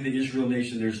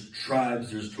nation. There's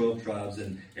tribes. There's 12 tribes,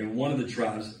 and one of the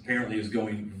tribes apparently is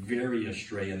going very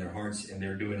astray in their hearts, and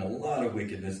they're doing a lot of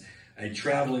wickedness. A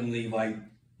traveling Levite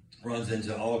runs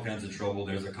into all kinds of trouble.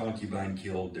 There's a concubine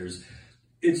killed.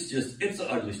 It's an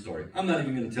ugly story. I'm not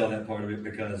even going to tell that part of it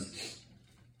because,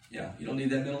 you don't need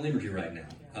that mental imagery right now.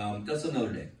 That's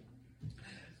another day.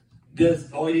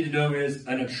 All you need to know is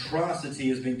an atrocity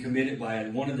has been committed by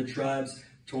one of the tribes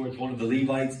towards one of the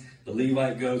Levites. The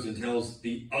Levite goes and tells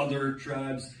the other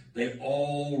tribes. They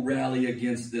all rally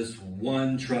against this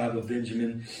one tribe of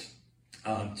Benjamin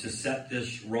to set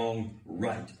this wrong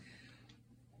right.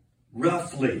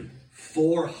 Roughly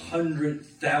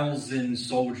 400,000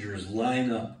 soldiers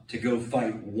line up to go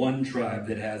fight one tribe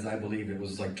that has, I believe it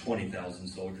was like 20,000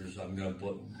 soldiers. I'm going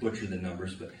to butcher the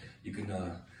numbers, but you can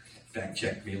fact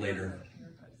check me later.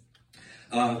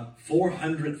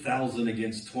 400,000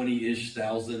 against 20-ish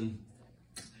thousand.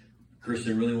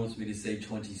 Christian really wants me to say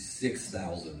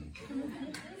 26,000.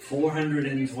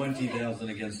 420,000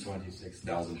 against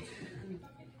 26,000.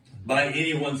 By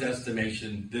anyone's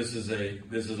estimation, this is a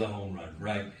home run,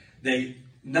 right? They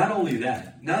not only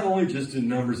just in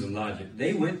numbers and logic,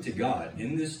 they went to God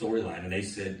in this storyline and they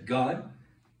said, God,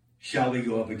 shall we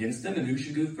go up against them? And who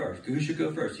should go first? Who should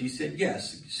go first? He said,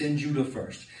 yes, send Judah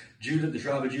first. Judah, the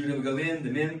tribe of Judah will go in.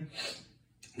 The men,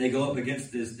 they go up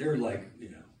against this. They're like,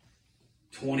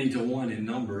 20 to 1 in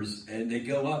numbers. And they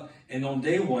go up. And on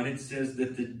day one, it says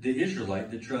that the Israelite,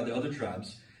 the other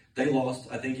tribes, they lost,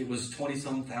 I think it was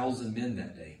 20-some thousand men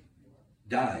that day.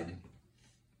 Died.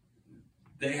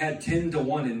 They had 10 to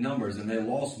 1 in numbers, and they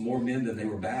lost more men than they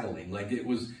were battling. Like, it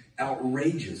was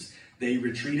outrageous. They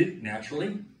retreated,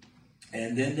 naturally.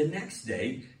 And then the next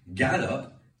day, got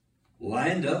up,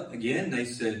 lined up again. They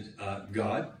said,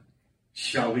 God,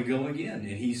 shall we go again?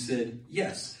 And he said,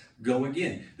 yes, go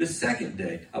again. The second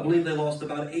day, I believe they lost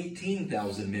about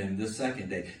 18,000 men the second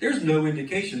day. There's no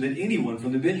indication that anyone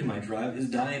from the Benjamite tribe is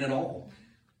dying at all.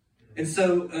 And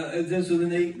so then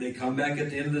they come back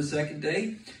at the end of the second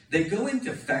day. They go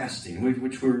into fasting,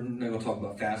 which we're not going to talk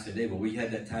about fasting today, but we had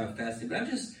that time of fasting. But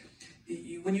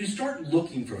when you start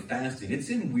looking for fasting, it's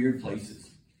in weird places.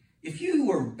 If you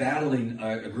were battling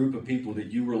a group of people that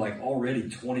you were like already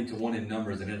 20 to 1 in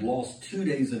numbers and had lost 2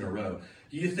 days in a row,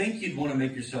 do you think you'd want to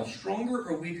make yourself stronger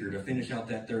or weaker to finish out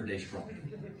that third day strong?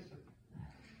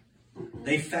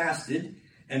 They fasted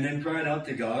and then cried out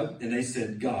to God, and they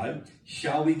said, God,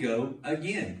 shall we go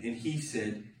again? And he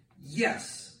said,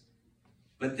 yes,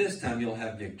 but this time you'll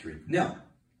have victory. Now,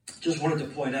 just wanted to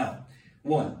point out,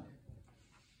 1,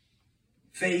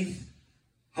 faith,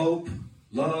 hope,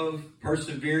 love,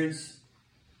 perseverance.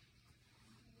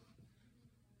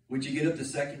 Would you get up the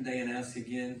second day and ask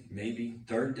again? Maybe.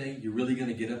 Third day, you're really going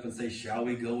to get up and say, shall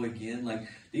we go again? Like,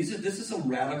 this is some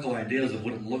radical ideas of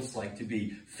what it looks like to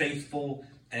be faithful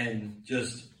and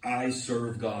just, I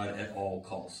serve God at all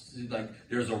costs. Like,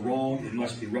 there's a wrong, it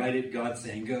must be righted. God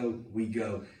saying go, we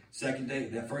go. Second day,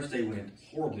 that first day went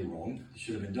horribly wrong. It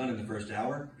should have been done in the first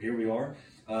hour. Here we are.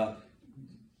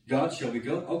 God, shall we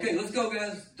go? Okay, let's go,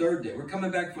 guys. Third day. We're coming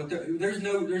back for third. There's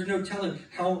no telling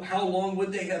how long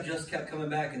would they have just kept coming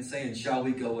back and saying, shall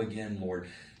we go again, Lord?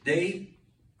 They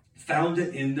found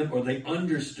it in them, or they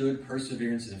understood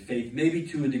perseverance and faith, maybe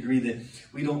to a degree that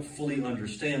we don't fully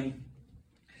understand.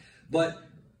 But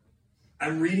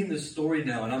I'm reading this story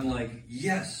now, and I'm like,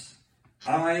 yes,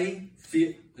 I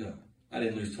feel... I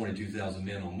didn't lose 22,000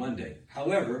 men on Monday.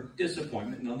 However,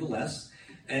 disappointment nonetheless.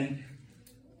 And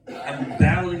I'm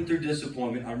battling through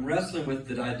disappointment. I'm wrestling with,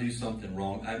 did I do something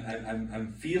wrong?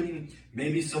 I'm feeling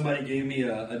maybe somebody gave me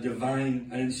a divine,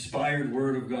 an inspired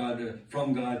word of God,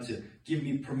 from God, to give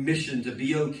me permission to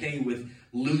be okay with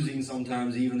losing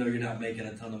sometimes, even though you're not making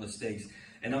a ton of mistakes.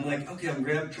 And I'm like, okay, I'm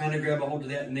trying to grab a hold of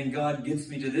that. And then God gets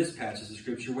me to this passage of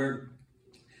Scripture where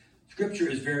Scripture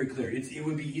is very clear. It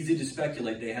would be easy to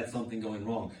speculate they had something going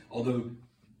wrong. Although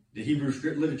the Hebrew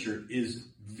script literature is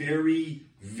very,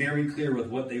 very clear with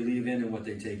what they leave in and what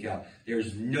they take out.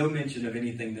 There's no mention of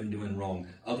anything them doing wrong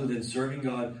other than serving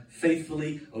God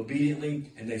faithfully,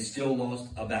 obediently, and they still lost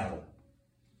a battle.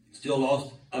 Still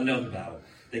lost another battle.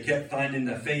 They kept finding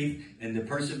the faith and the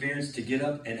perseverance to get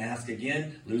up and ask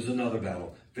again, lose another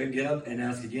battle. Get up and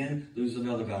ask again, lose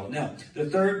another battle. Now, the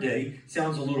third day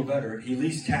sounds a little better. He at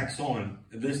least tacks on,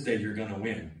 this day you're going to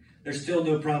win. There's still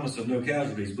no promise of no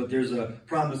casualties, but there's a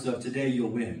promise of today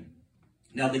you'll win.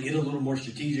 Now, they get a little more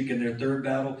strategic in their third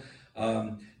battle.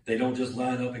 They don't just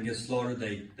line up and get slaughtered.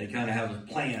 They kind of have a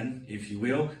plan, if you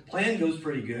will. Plan goes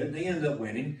pretty good. They end up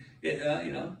winning.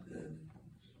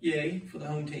 Yay for the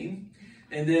home team.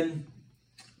 And then,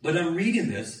 but I'm reading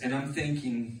this and I'm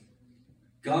thinking,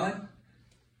 God,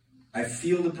 I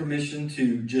feel the permission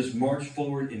to just march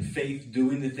forward in faith,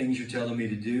 doing the things you're telling me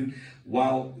to do,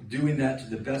 while doing that to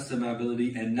the best of my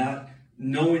ability and not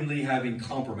knowingly having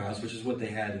compromise, which is what they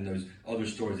had in those other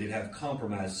stories. They'd have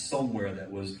compromise somewhere that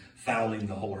was fouling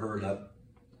the whole herd up.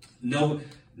 No,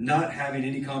 not having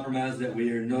any compromise that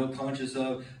we are no conscious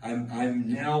of.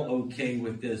 I'm now okay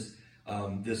with this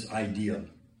idea.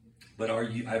 But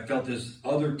I felt this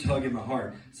other tug in my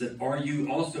heart. It said, are you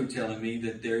also telling me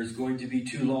that there's going to be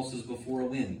 2 losses before a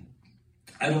win?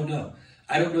 I don't know.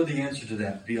 I don't know the answer to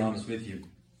that, to be honest with you.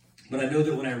 But I know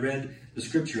that when I read the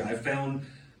scripture, I found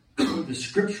the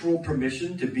scriptural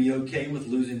permission to be okay with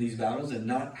losing these battles and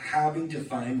not having to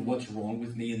find what's wrong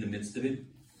with me in the midst of it.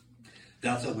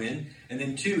 That's a win. And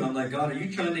then 2, I'm like, God, are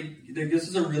you trying to... This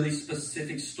is a really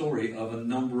specific story of a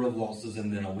number of losses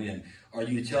and then a win. Are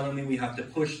you telling me we have to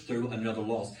push through another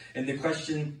loss? And the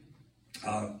question,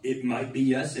 it might be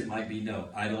yes, it might be no.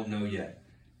 I don't know yet.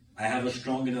 I have a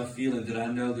strong enough feeling that I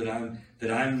know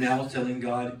that I'm now telling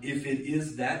God, if it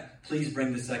is that, please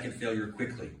bring the second failure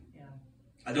quickly.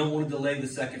 I don't want to delay the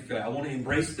second failure. I want to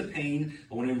embrace the pain.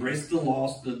 I want to embrace the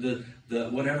loss, the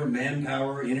whatever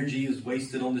manpower, energy is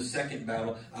wasted on the second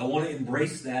battle. I want to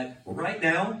embrace that right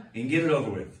now and get it over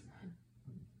with.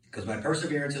 Because my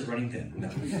perseverance is running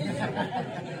thin.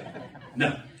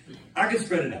 No. I can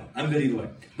spread it out. I'm good either way.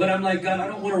 But I'm like, God, I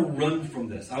don't want to run from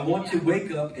this. I want to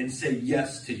wake up and say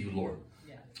yes to you, Lord.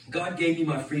 Yeah. God gave me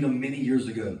my freedom many years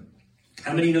ago.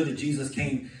 How many know that Jesus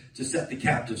came to set the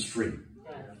captives free?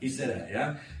 He said that,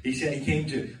 yeah? He said he came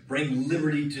to bring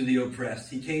liberty to the oppressed.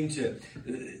 He came to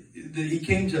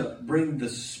bring the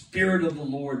Spirit of the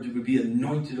Lord to be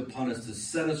anointed upon us, to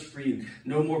set us free.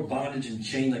 No more bondage and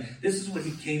chain. This is what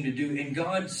he came to do. And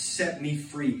God set me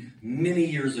free many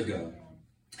years ago.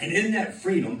 And in that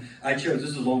freedom, I chose,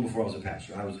 this is long before I was a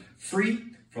pastor, I was free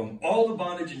from all the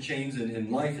bondage and chains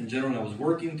in life in general. And I was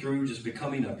working through just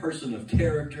becoming a person of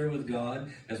character with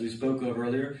God, as we spoke of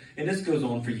earlier. And this goes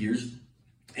on for years.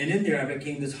 And in there, I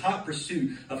became this hot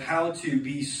pursuit of how to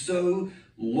be so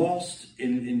lost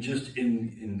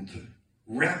in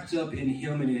wrapped up in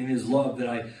him and in his love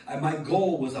that my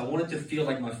goal was I wanted to feel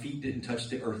like my feet didn't touch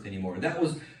the earth anymore. That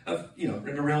was, in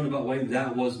a roundabout way,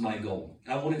 that was my goal.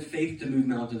 I wanted faith to move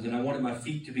mountains, and I wanted my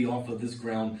feet to be off of this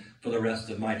ground for the rest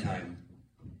of my time.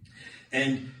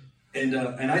 And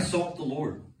I sought the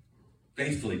Lord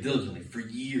faithfully, diligently for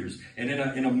years. And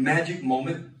in a magic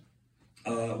moment,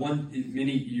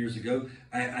 many years ago,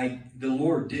 the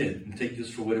Lord did, and take this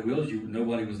for what it will.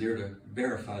 Nobody was there to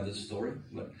verify this story,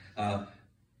 but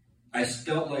I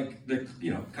felt like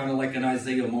kind of like an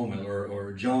Isaiah moment or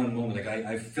a John moment. Like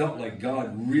I felt like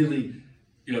God really,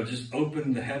 just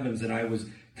opened the heavens, and I was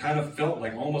kind of felt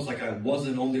like almost like I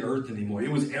wasn't on the earth anymore. It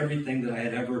was everything that I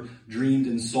had ever dreamed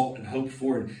and sought and hoped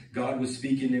for, and God was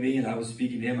speaking to me, and I was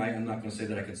speaking to him. I'm not going to say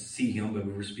that I could see him, but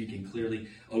we were speaking clearly,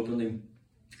 openly,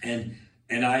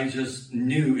 and I just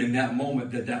knew in that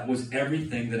moment that was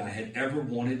everything that I had ever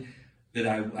wanted. that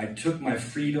I took my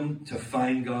freedom to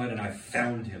find God, and I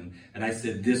found him. And I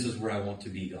said, this is where I want to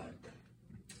be, God,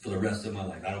 for the rest of my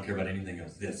life. I don't care about anything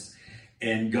else. This.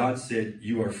 And God said,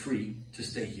 you are free to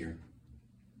stay here.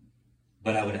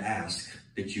 But I would ask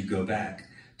that you go back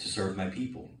to serve my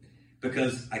people.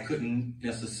 Because I couldn't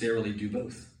necessarily do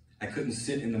both. I couldn't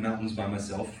sit in the mountains by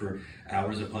myself for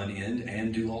hours upon end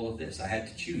and do all of this. I had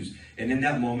to choose. And in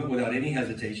that moment, without any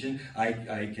hesitation, I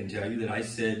can tell you that I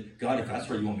said, God, if that's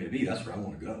where you want me to be, that's where I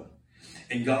want to go.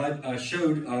 And God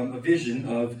showed a vision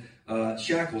of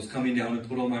shackles coming down and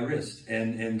put on my wrist.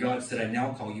 And God said, I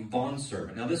now call you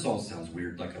bondservant. Now, this all sounds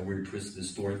weird, like a weird twist to this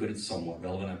story, but it's somewhat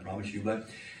relevant, I promise you. But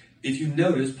if you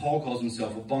notice, Paul calls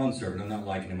himself a bondservant. I'm not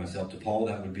likening myself to Paul.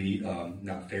 That would be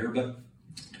not fair, but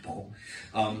to Paul.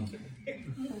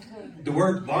 The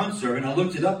word bondservant, I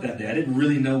looked it up that day. I didn't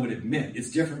really know what it meant.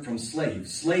 It's different from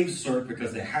slaves. Slaves serve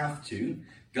because they have to.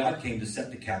 God came to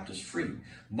set the captives free.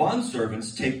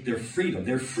 Bondservants take their freedom.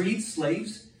 They're freed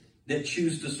slaves that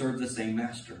choose to serve the same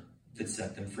master that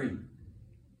set them free.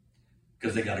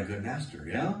 Because they got a good master,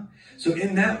 yeah? So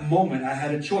in that moment, I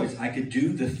had a choice. I could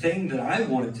do the thing that I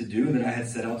wanted to do and that I had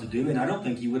set out to do, and I don't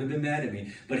think he would have been mad at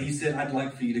me. But he said, I'd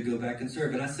like for you to go back and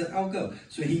serve. And I said, I'll go.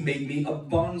 So he made me a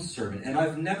bondservant. And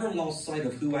I've never lost sight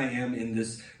of who I am in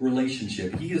this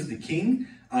relationship. He is the king.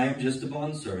 I am just a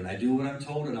bondservant. I do what I'm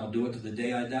told, and I'll do it to the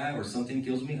day I die, or something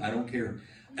kills me. I don't care.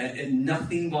 And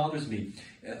nothing bothers me.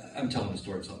 I'm telling a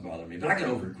story of something bothered me, but I got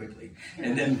over it quickly.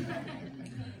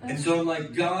 And so I'm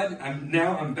like, God,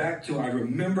 I'm back to, I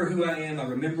remember who I am. I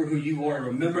remember who you are. I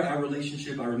remember our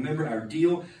relationship. I remember our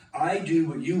deal. I do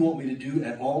what you want me to do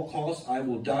at all costs. I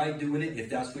will die doing it if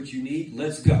that's what you need.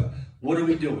 Let's go. What are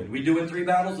we doing? We doing 3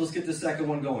 battles? Let's get the second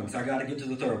one going, because I got to get to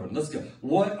the third one. Let's go.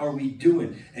 What are we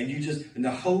doing? And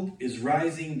the hope is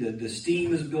rising, the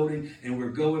steam is building, and we're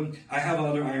going. I have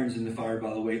other irons in the fire,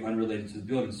 by the way, unrelated to the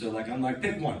building. So I'm like,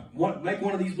 pick one. Make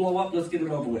one of these blow up. Let's get it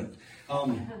over with.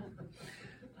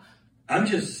 I'm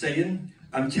just saying,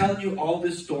 I'm telling you all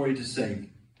this story to say,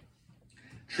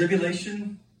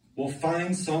 tribulation will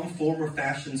find some form or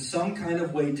fashion, some kind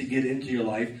of way to get into your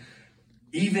life,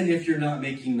 even if you're not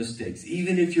making mistakes,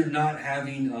 even if you're not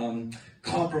having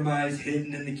compromise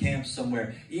hidden in the camp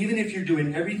somewhere, even if you're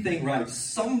doing everything right,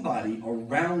 somebody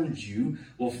around you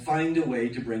will find a way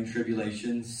to bring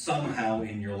tribulation somehow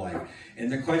in your life.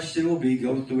 And the question will be,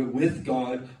 go through it with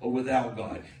God or without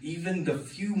God. Even the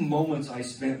few moments I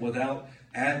spent without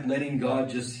letting God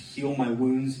just heal my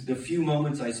wounds, the few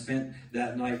moments I spent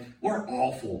that night were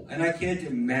awful. And I can't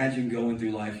imagine going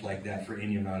through life like that for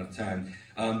any amount of time.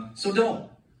 So don't.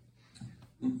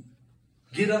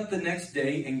 Get up the next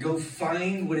day and go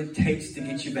find what it takes to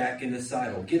get you back in the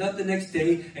saddle. Get up the next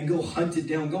day and go hunt it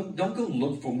down. Don't go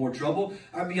look for more trouble.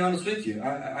 I'll be honest with you.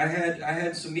 I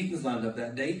had some meetings lined up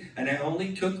that day, and I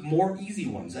only took more easy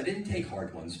ones. I didn't take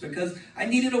hard ones because I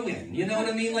needed a win. You know what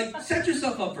I mean? Like, set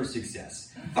yourself up for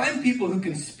success. Find people who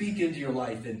can speak into your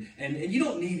life, and you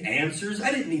don't need answers.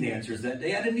 I didn't need answers that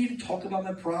day. I didn't need to talk about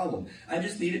my problem. I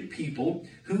just needed people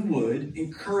who would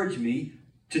encourage me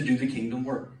to do the kingdom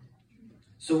work.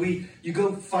 So you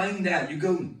go find that. You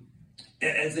go,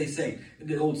 as they say,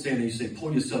 the old saying, they say,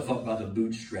 pull yourself up by the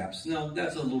bootstraps. No,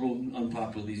 that's a little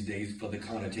unpopular these days for the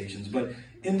connotations. But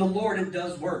in the Lord, it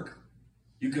does work.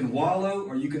 You can wallow,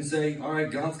 or you can say, all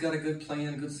right, God's got a good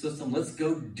plan, a good system. Let's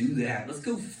go do that. Let's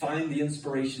go find the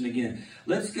inspiration again.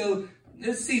 Let's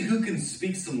see who can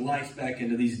speak some life back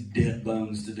into these dead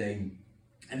bones today.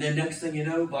 And then next thing you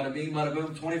know, bada bing, bada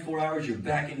boom, 24 hours, you're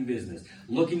back in business,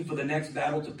 looking for the next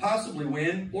battle to possibly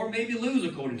win or maybe lose,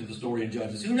 according to the story in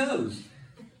Judges. Who knows?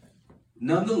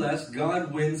 Nonetheless,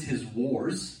 God wins his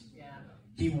wars.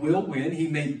 He will win. He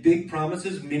made big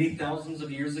promises many thousands of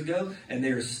years ago, and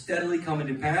they are steadily coming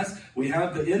to pass. We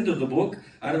have the end of the book.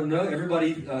 I don't know.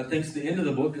 Everybody thinks the end of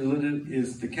the book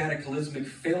is the cataclysmic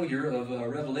failure of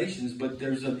Revelations, but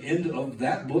there's an end of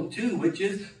that book too, which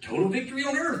is total victory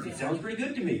on earth. It sounds pretty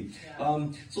good to me.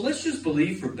 So let's just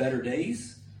believe for better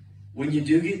days. When you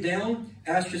do get down,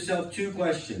 ask yourself 2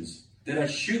 questions. Did I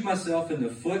shoot myself in the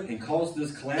foot and cause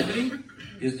this calamity?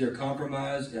 Is there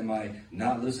compromise? Am I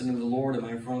not listening to the Lord? Am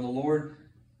I in front of the Lord?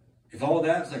 If all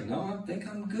that's like, no, I think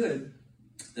I'm good.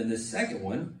 Then the second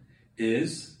one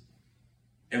is,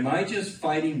 am I just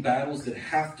fighting battles that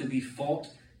have to be fought,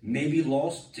 maybe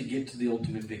lost, to get to the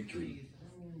ultimate victory?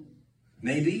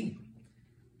 Maybe.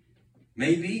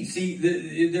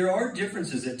 See, there are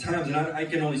differences at times, and I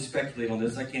can only speculate on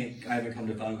this. I haven't come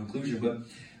to a final conclusion, but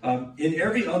in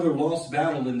every other lost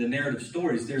battle in the narrative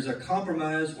stories, there's a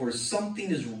compromise or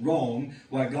something is wrong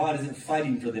why God isn't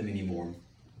fighting for them anymore.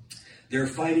 They're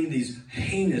fighting these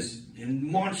heinous and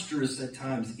monstrous at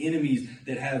times enemies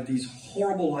that have these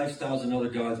horrible lifestyles and other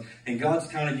gods. And God's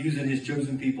kind of using his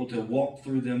chosen people to walk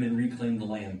through them and reclaim the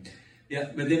land.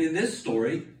 Yeah, but then in this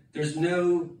story, there's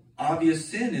no obvious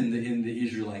sin in the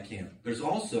Israelite camp. There's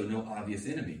also no obvious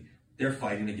enemy. They're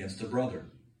fighting against a brother.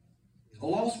 A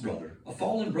lost brother, a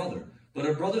fallen brother, but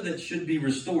a brother that should be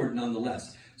restored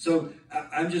nonetheless. So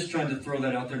I'm just trying to throw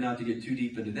that out there, not to get too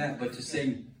deep into that, but to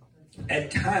say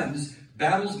at times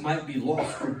battles might be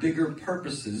lost for bigger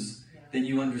purposes than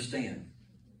you understand.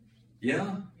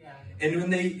 Yeah?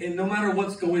 And no matter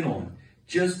what's going on,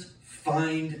 just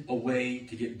find a way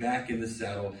to get back in the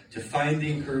saddle, to find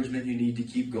the encouragement you need to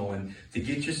keep going, to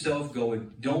get yourself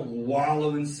going. Don't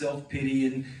wallow in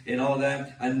self-pity and all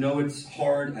that. I know it's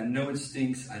hard. I know it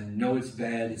stinks. I know it's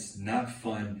bad. It's not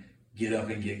fun. Get up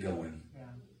and get going. Yeah.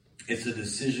 It's a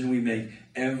decision we make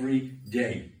every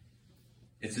day.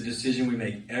 It's a decision we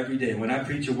make every day. When I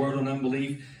preach a word on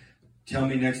unbelief, tell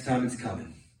me next time it's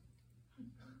coming.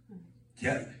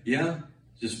 Yeah?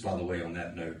 Just by the way, on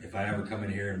that note, if I ever come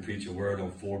in here and preach a word on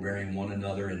forbearing one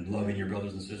another and loving your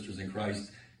brothers and sisters in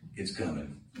Christ, it's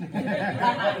coming.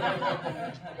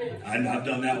 I've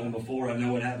done that one before. I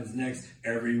know what happens next.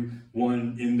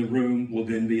 Everyone in the room will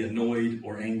then be annoyed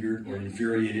or angered or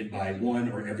infuriated by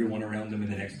one or everyone around them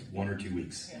in the next 1 or 2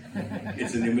 weeks.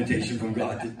 It's an invitation from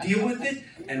God to deal with it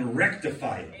and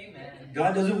rectify it. Amen.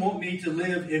 God doesn't want me to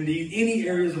live in any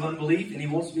areas of unbelief, and he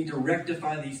wants me to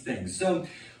rectify these things. So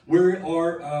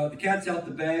the cat's out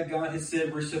the bag. God has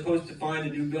said we're supposed to find a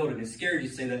new building. It's scary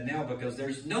to say that now because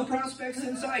there's no prospects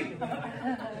in sight.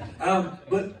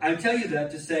 But I tell you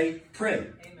that to say, pray.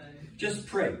 Amen. Just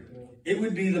pray. It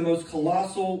would be the most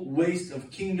colossal waste of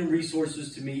kingdom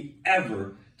resources to me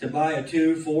ever to buy a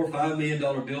 $2, $4, $5 million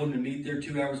building and meet there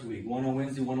 2 hours a week, one on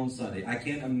Wednesday, one on Sunday. I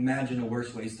can't imagine a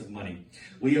worse waste of money.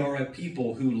 We are a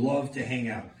people who love to hang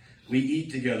out. We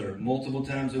eat together multiple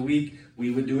times a week. We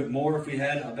would do it more if we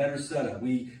had a better setup.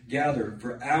 We gather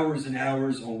for hours and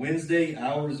hours on Wednesday,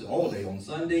 hours all day on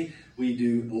Sunday. We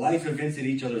do life events at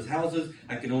each other's houses.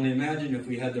 I can only imagine if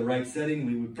we had the right setting,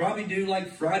 we would probably do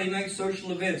like Friday night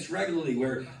social events regularly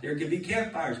where there could be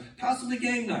campfires, possibly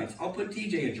game nights. I'll put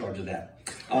TJ in charge of that.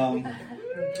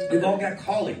 We've all got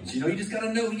callings. You just got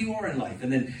to know who you are in life.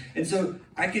 And so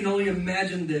I can only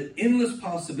imagine the endless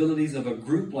possibilities of a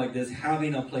group like this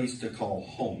having a place to call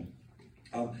home.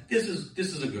 This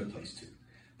is a good place too.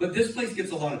 But this place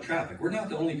gets a lot of traffic. We're not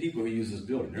the only people who use this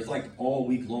building. There's like all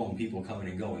week long people coming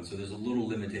and going. So there's a little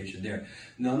limitation there.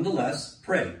 Nonetheless,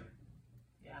 pray.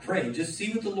 Yeah. Pray. Just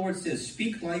see what the Lord says.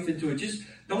 Speak life into it.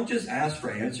 Don't just ask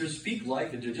for answers. Speak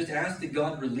life into it. Just ask that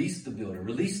God release the building.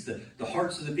 Release the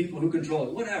hearts of the people who control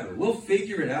it. Whatever. We'll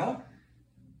figure it out.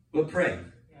 But pray.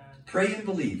 Yeah. Pray and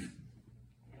believe.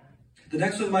 The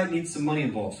next one might need some money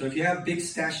involved. So if you have big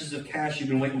stashes of cash you've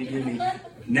been waiting to give me,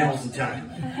 now's the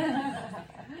time.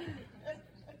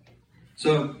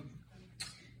 So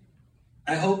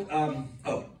I hope,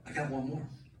 I got one more.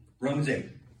 Romans 8.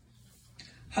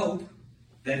 Hope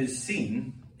that is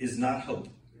seen is not hope.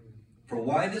 For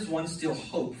why does one still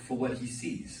hope for what he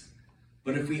sees?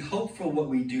 But if we hope for what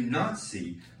we do not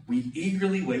see, we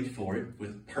eagerly wait for it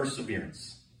with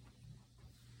perseverance.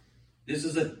 This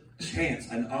is a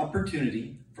chance, an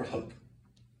opportunity for hope.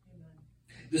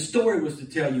 The story was to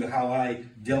tell you how I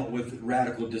dealt with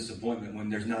radical disappointment when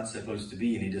there's not supposed to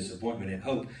be any disappointment and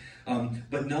hope.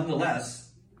 But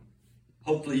nonetheless,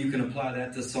 hopefully you can apply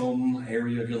that to some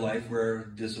area of your life where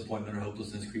disappointment or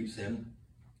hopelessness creeps in.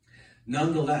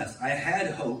 Nonetheless, I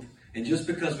had hope, and just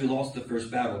because we lost the first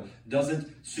battle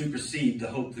doesn't supersede the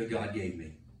hope that God gave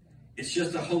me. It's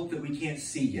just a hope that we can't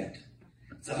see yet.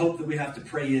 It's a hope that we have to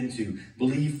pray into,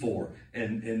 believe for,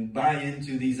 and buy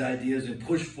into these ideas and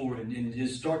push for and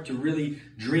just start to really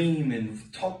dream and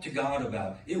talk to God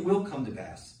about. It will come to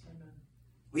pass. Amen.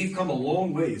 We've come a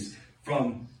long ways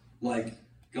from,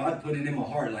 God put it in my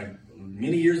heart,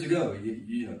 many years ago.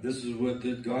 This is what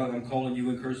God, I'm calling you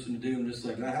and Kirsten to do. And just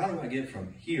how do I get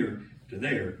from here to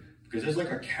there? Because there's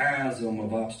a chasm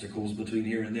of obstacles between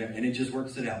here and there, and it just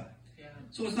works it out. Yeah.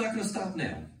 So it's not going to stop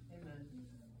now.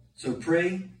 So pray,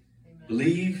 amen.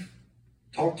 Believe,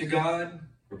 talk to God,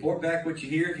 report back what you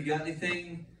hear if you got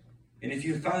anything. And if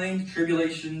you find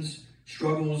tribulations,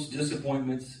 struggles,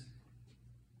 disappointments,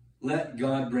 let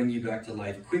God bring you back to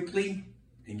life quickly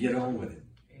and get on with it.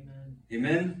 Amen.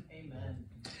 Amen? Amen.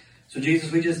 So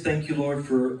Jesus, we just thank you, Lord,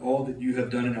 for all that you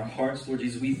have done in our hearts. Lord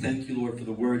Jesus, we thank you, Lord, for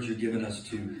the words you've given us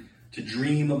to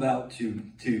dream about, to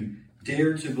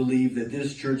dare to believe that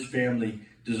this church family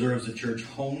deserves a church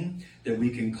home that we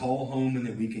can call home and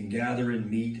that we can gather and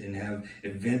meet and have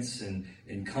events and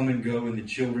come and go, and the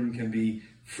children can be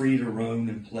free to roam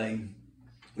and play.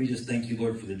 We just thank you,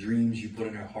 Lord, for the dreams you put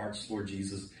in our hearts, Lord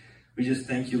Jesus. We just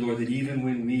thank you, Lord, that even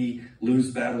when we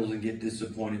lose battles and get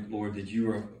disappointed, Lord, that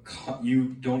you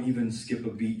don't even skip a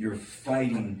beat. You're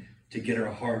fighting to get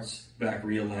our hearts back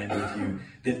realigned with you.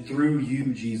 That through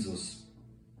you, Jesus,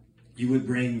 you would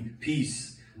bring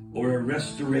peace or a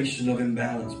restoration of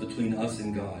imbalance between us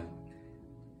and God.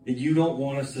 That you don't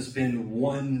want us to spend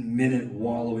 1 minute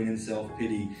wallowing in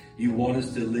self-pity. You want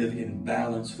us to live in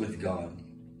balance with God.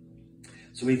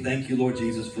 So we thank you, Lord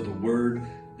Jesus, for the word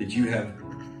that you have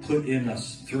put in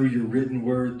us through your written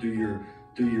word, through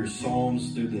your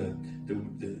psalms, through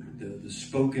the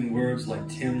spoken words like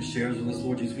Tim shares with us,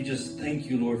 Lord Jesus. We just thank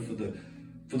you, Lord,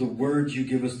 for the words you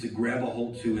give us to grab a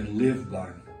hold to and live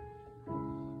by.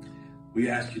 We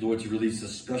ask you, Lord, to release a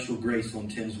special grace on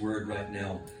Tim's word right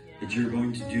now, that you're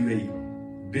going to do a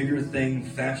bigger thing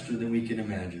faster than we can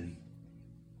imagine.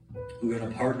 We're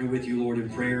going to partner with you, Lord, in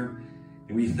prayer.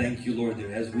 And we thank you, Lord, that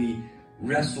as we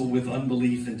wrestle with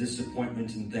unbelief and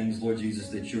disappointment and things, Lord Jesus,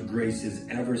 that your grace is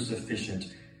ever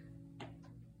sufficient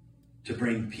to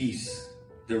bring peace,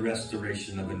 the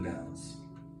restoration of imbalance.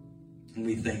 And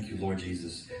we thank you, Lord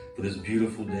Jesus, for this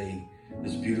beautiful day,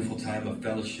 this beautiful time of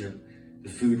fellowship, the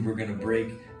food we're going to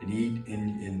break and eat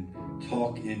and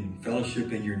talk in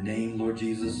fellowship in your name, Lord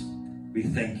Jesus. We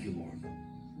thank you, Lord.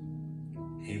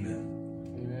 Amen.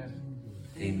 Amen.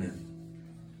 Amen.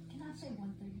 Can I say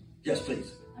one thing? Yes,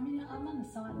 please. I mean, I'm on the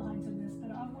sidelines of this,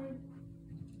 but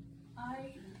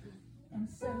I am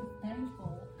so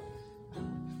thankful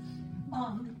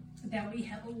that we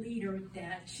have a leader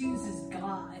that chooses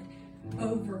God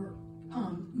over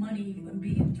money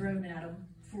being thrown at him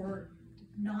for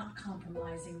not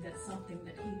compromising. That's something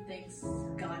that he thinks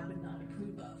God would not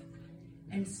approve of.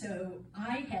 And so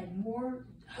I had more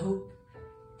hope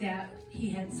that he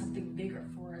had something bigger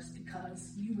for us,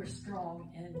 because you were strong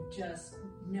and just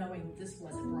knowing this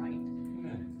wasn't right.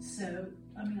 Amen. So,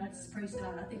 I mean, I just praise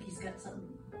God. I think he's got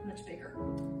something much bigger.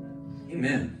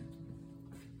 Amen.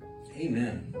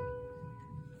 Amen.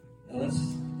 Now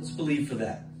let's believe for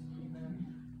that.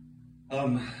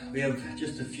 We have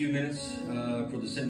just a few minutes for the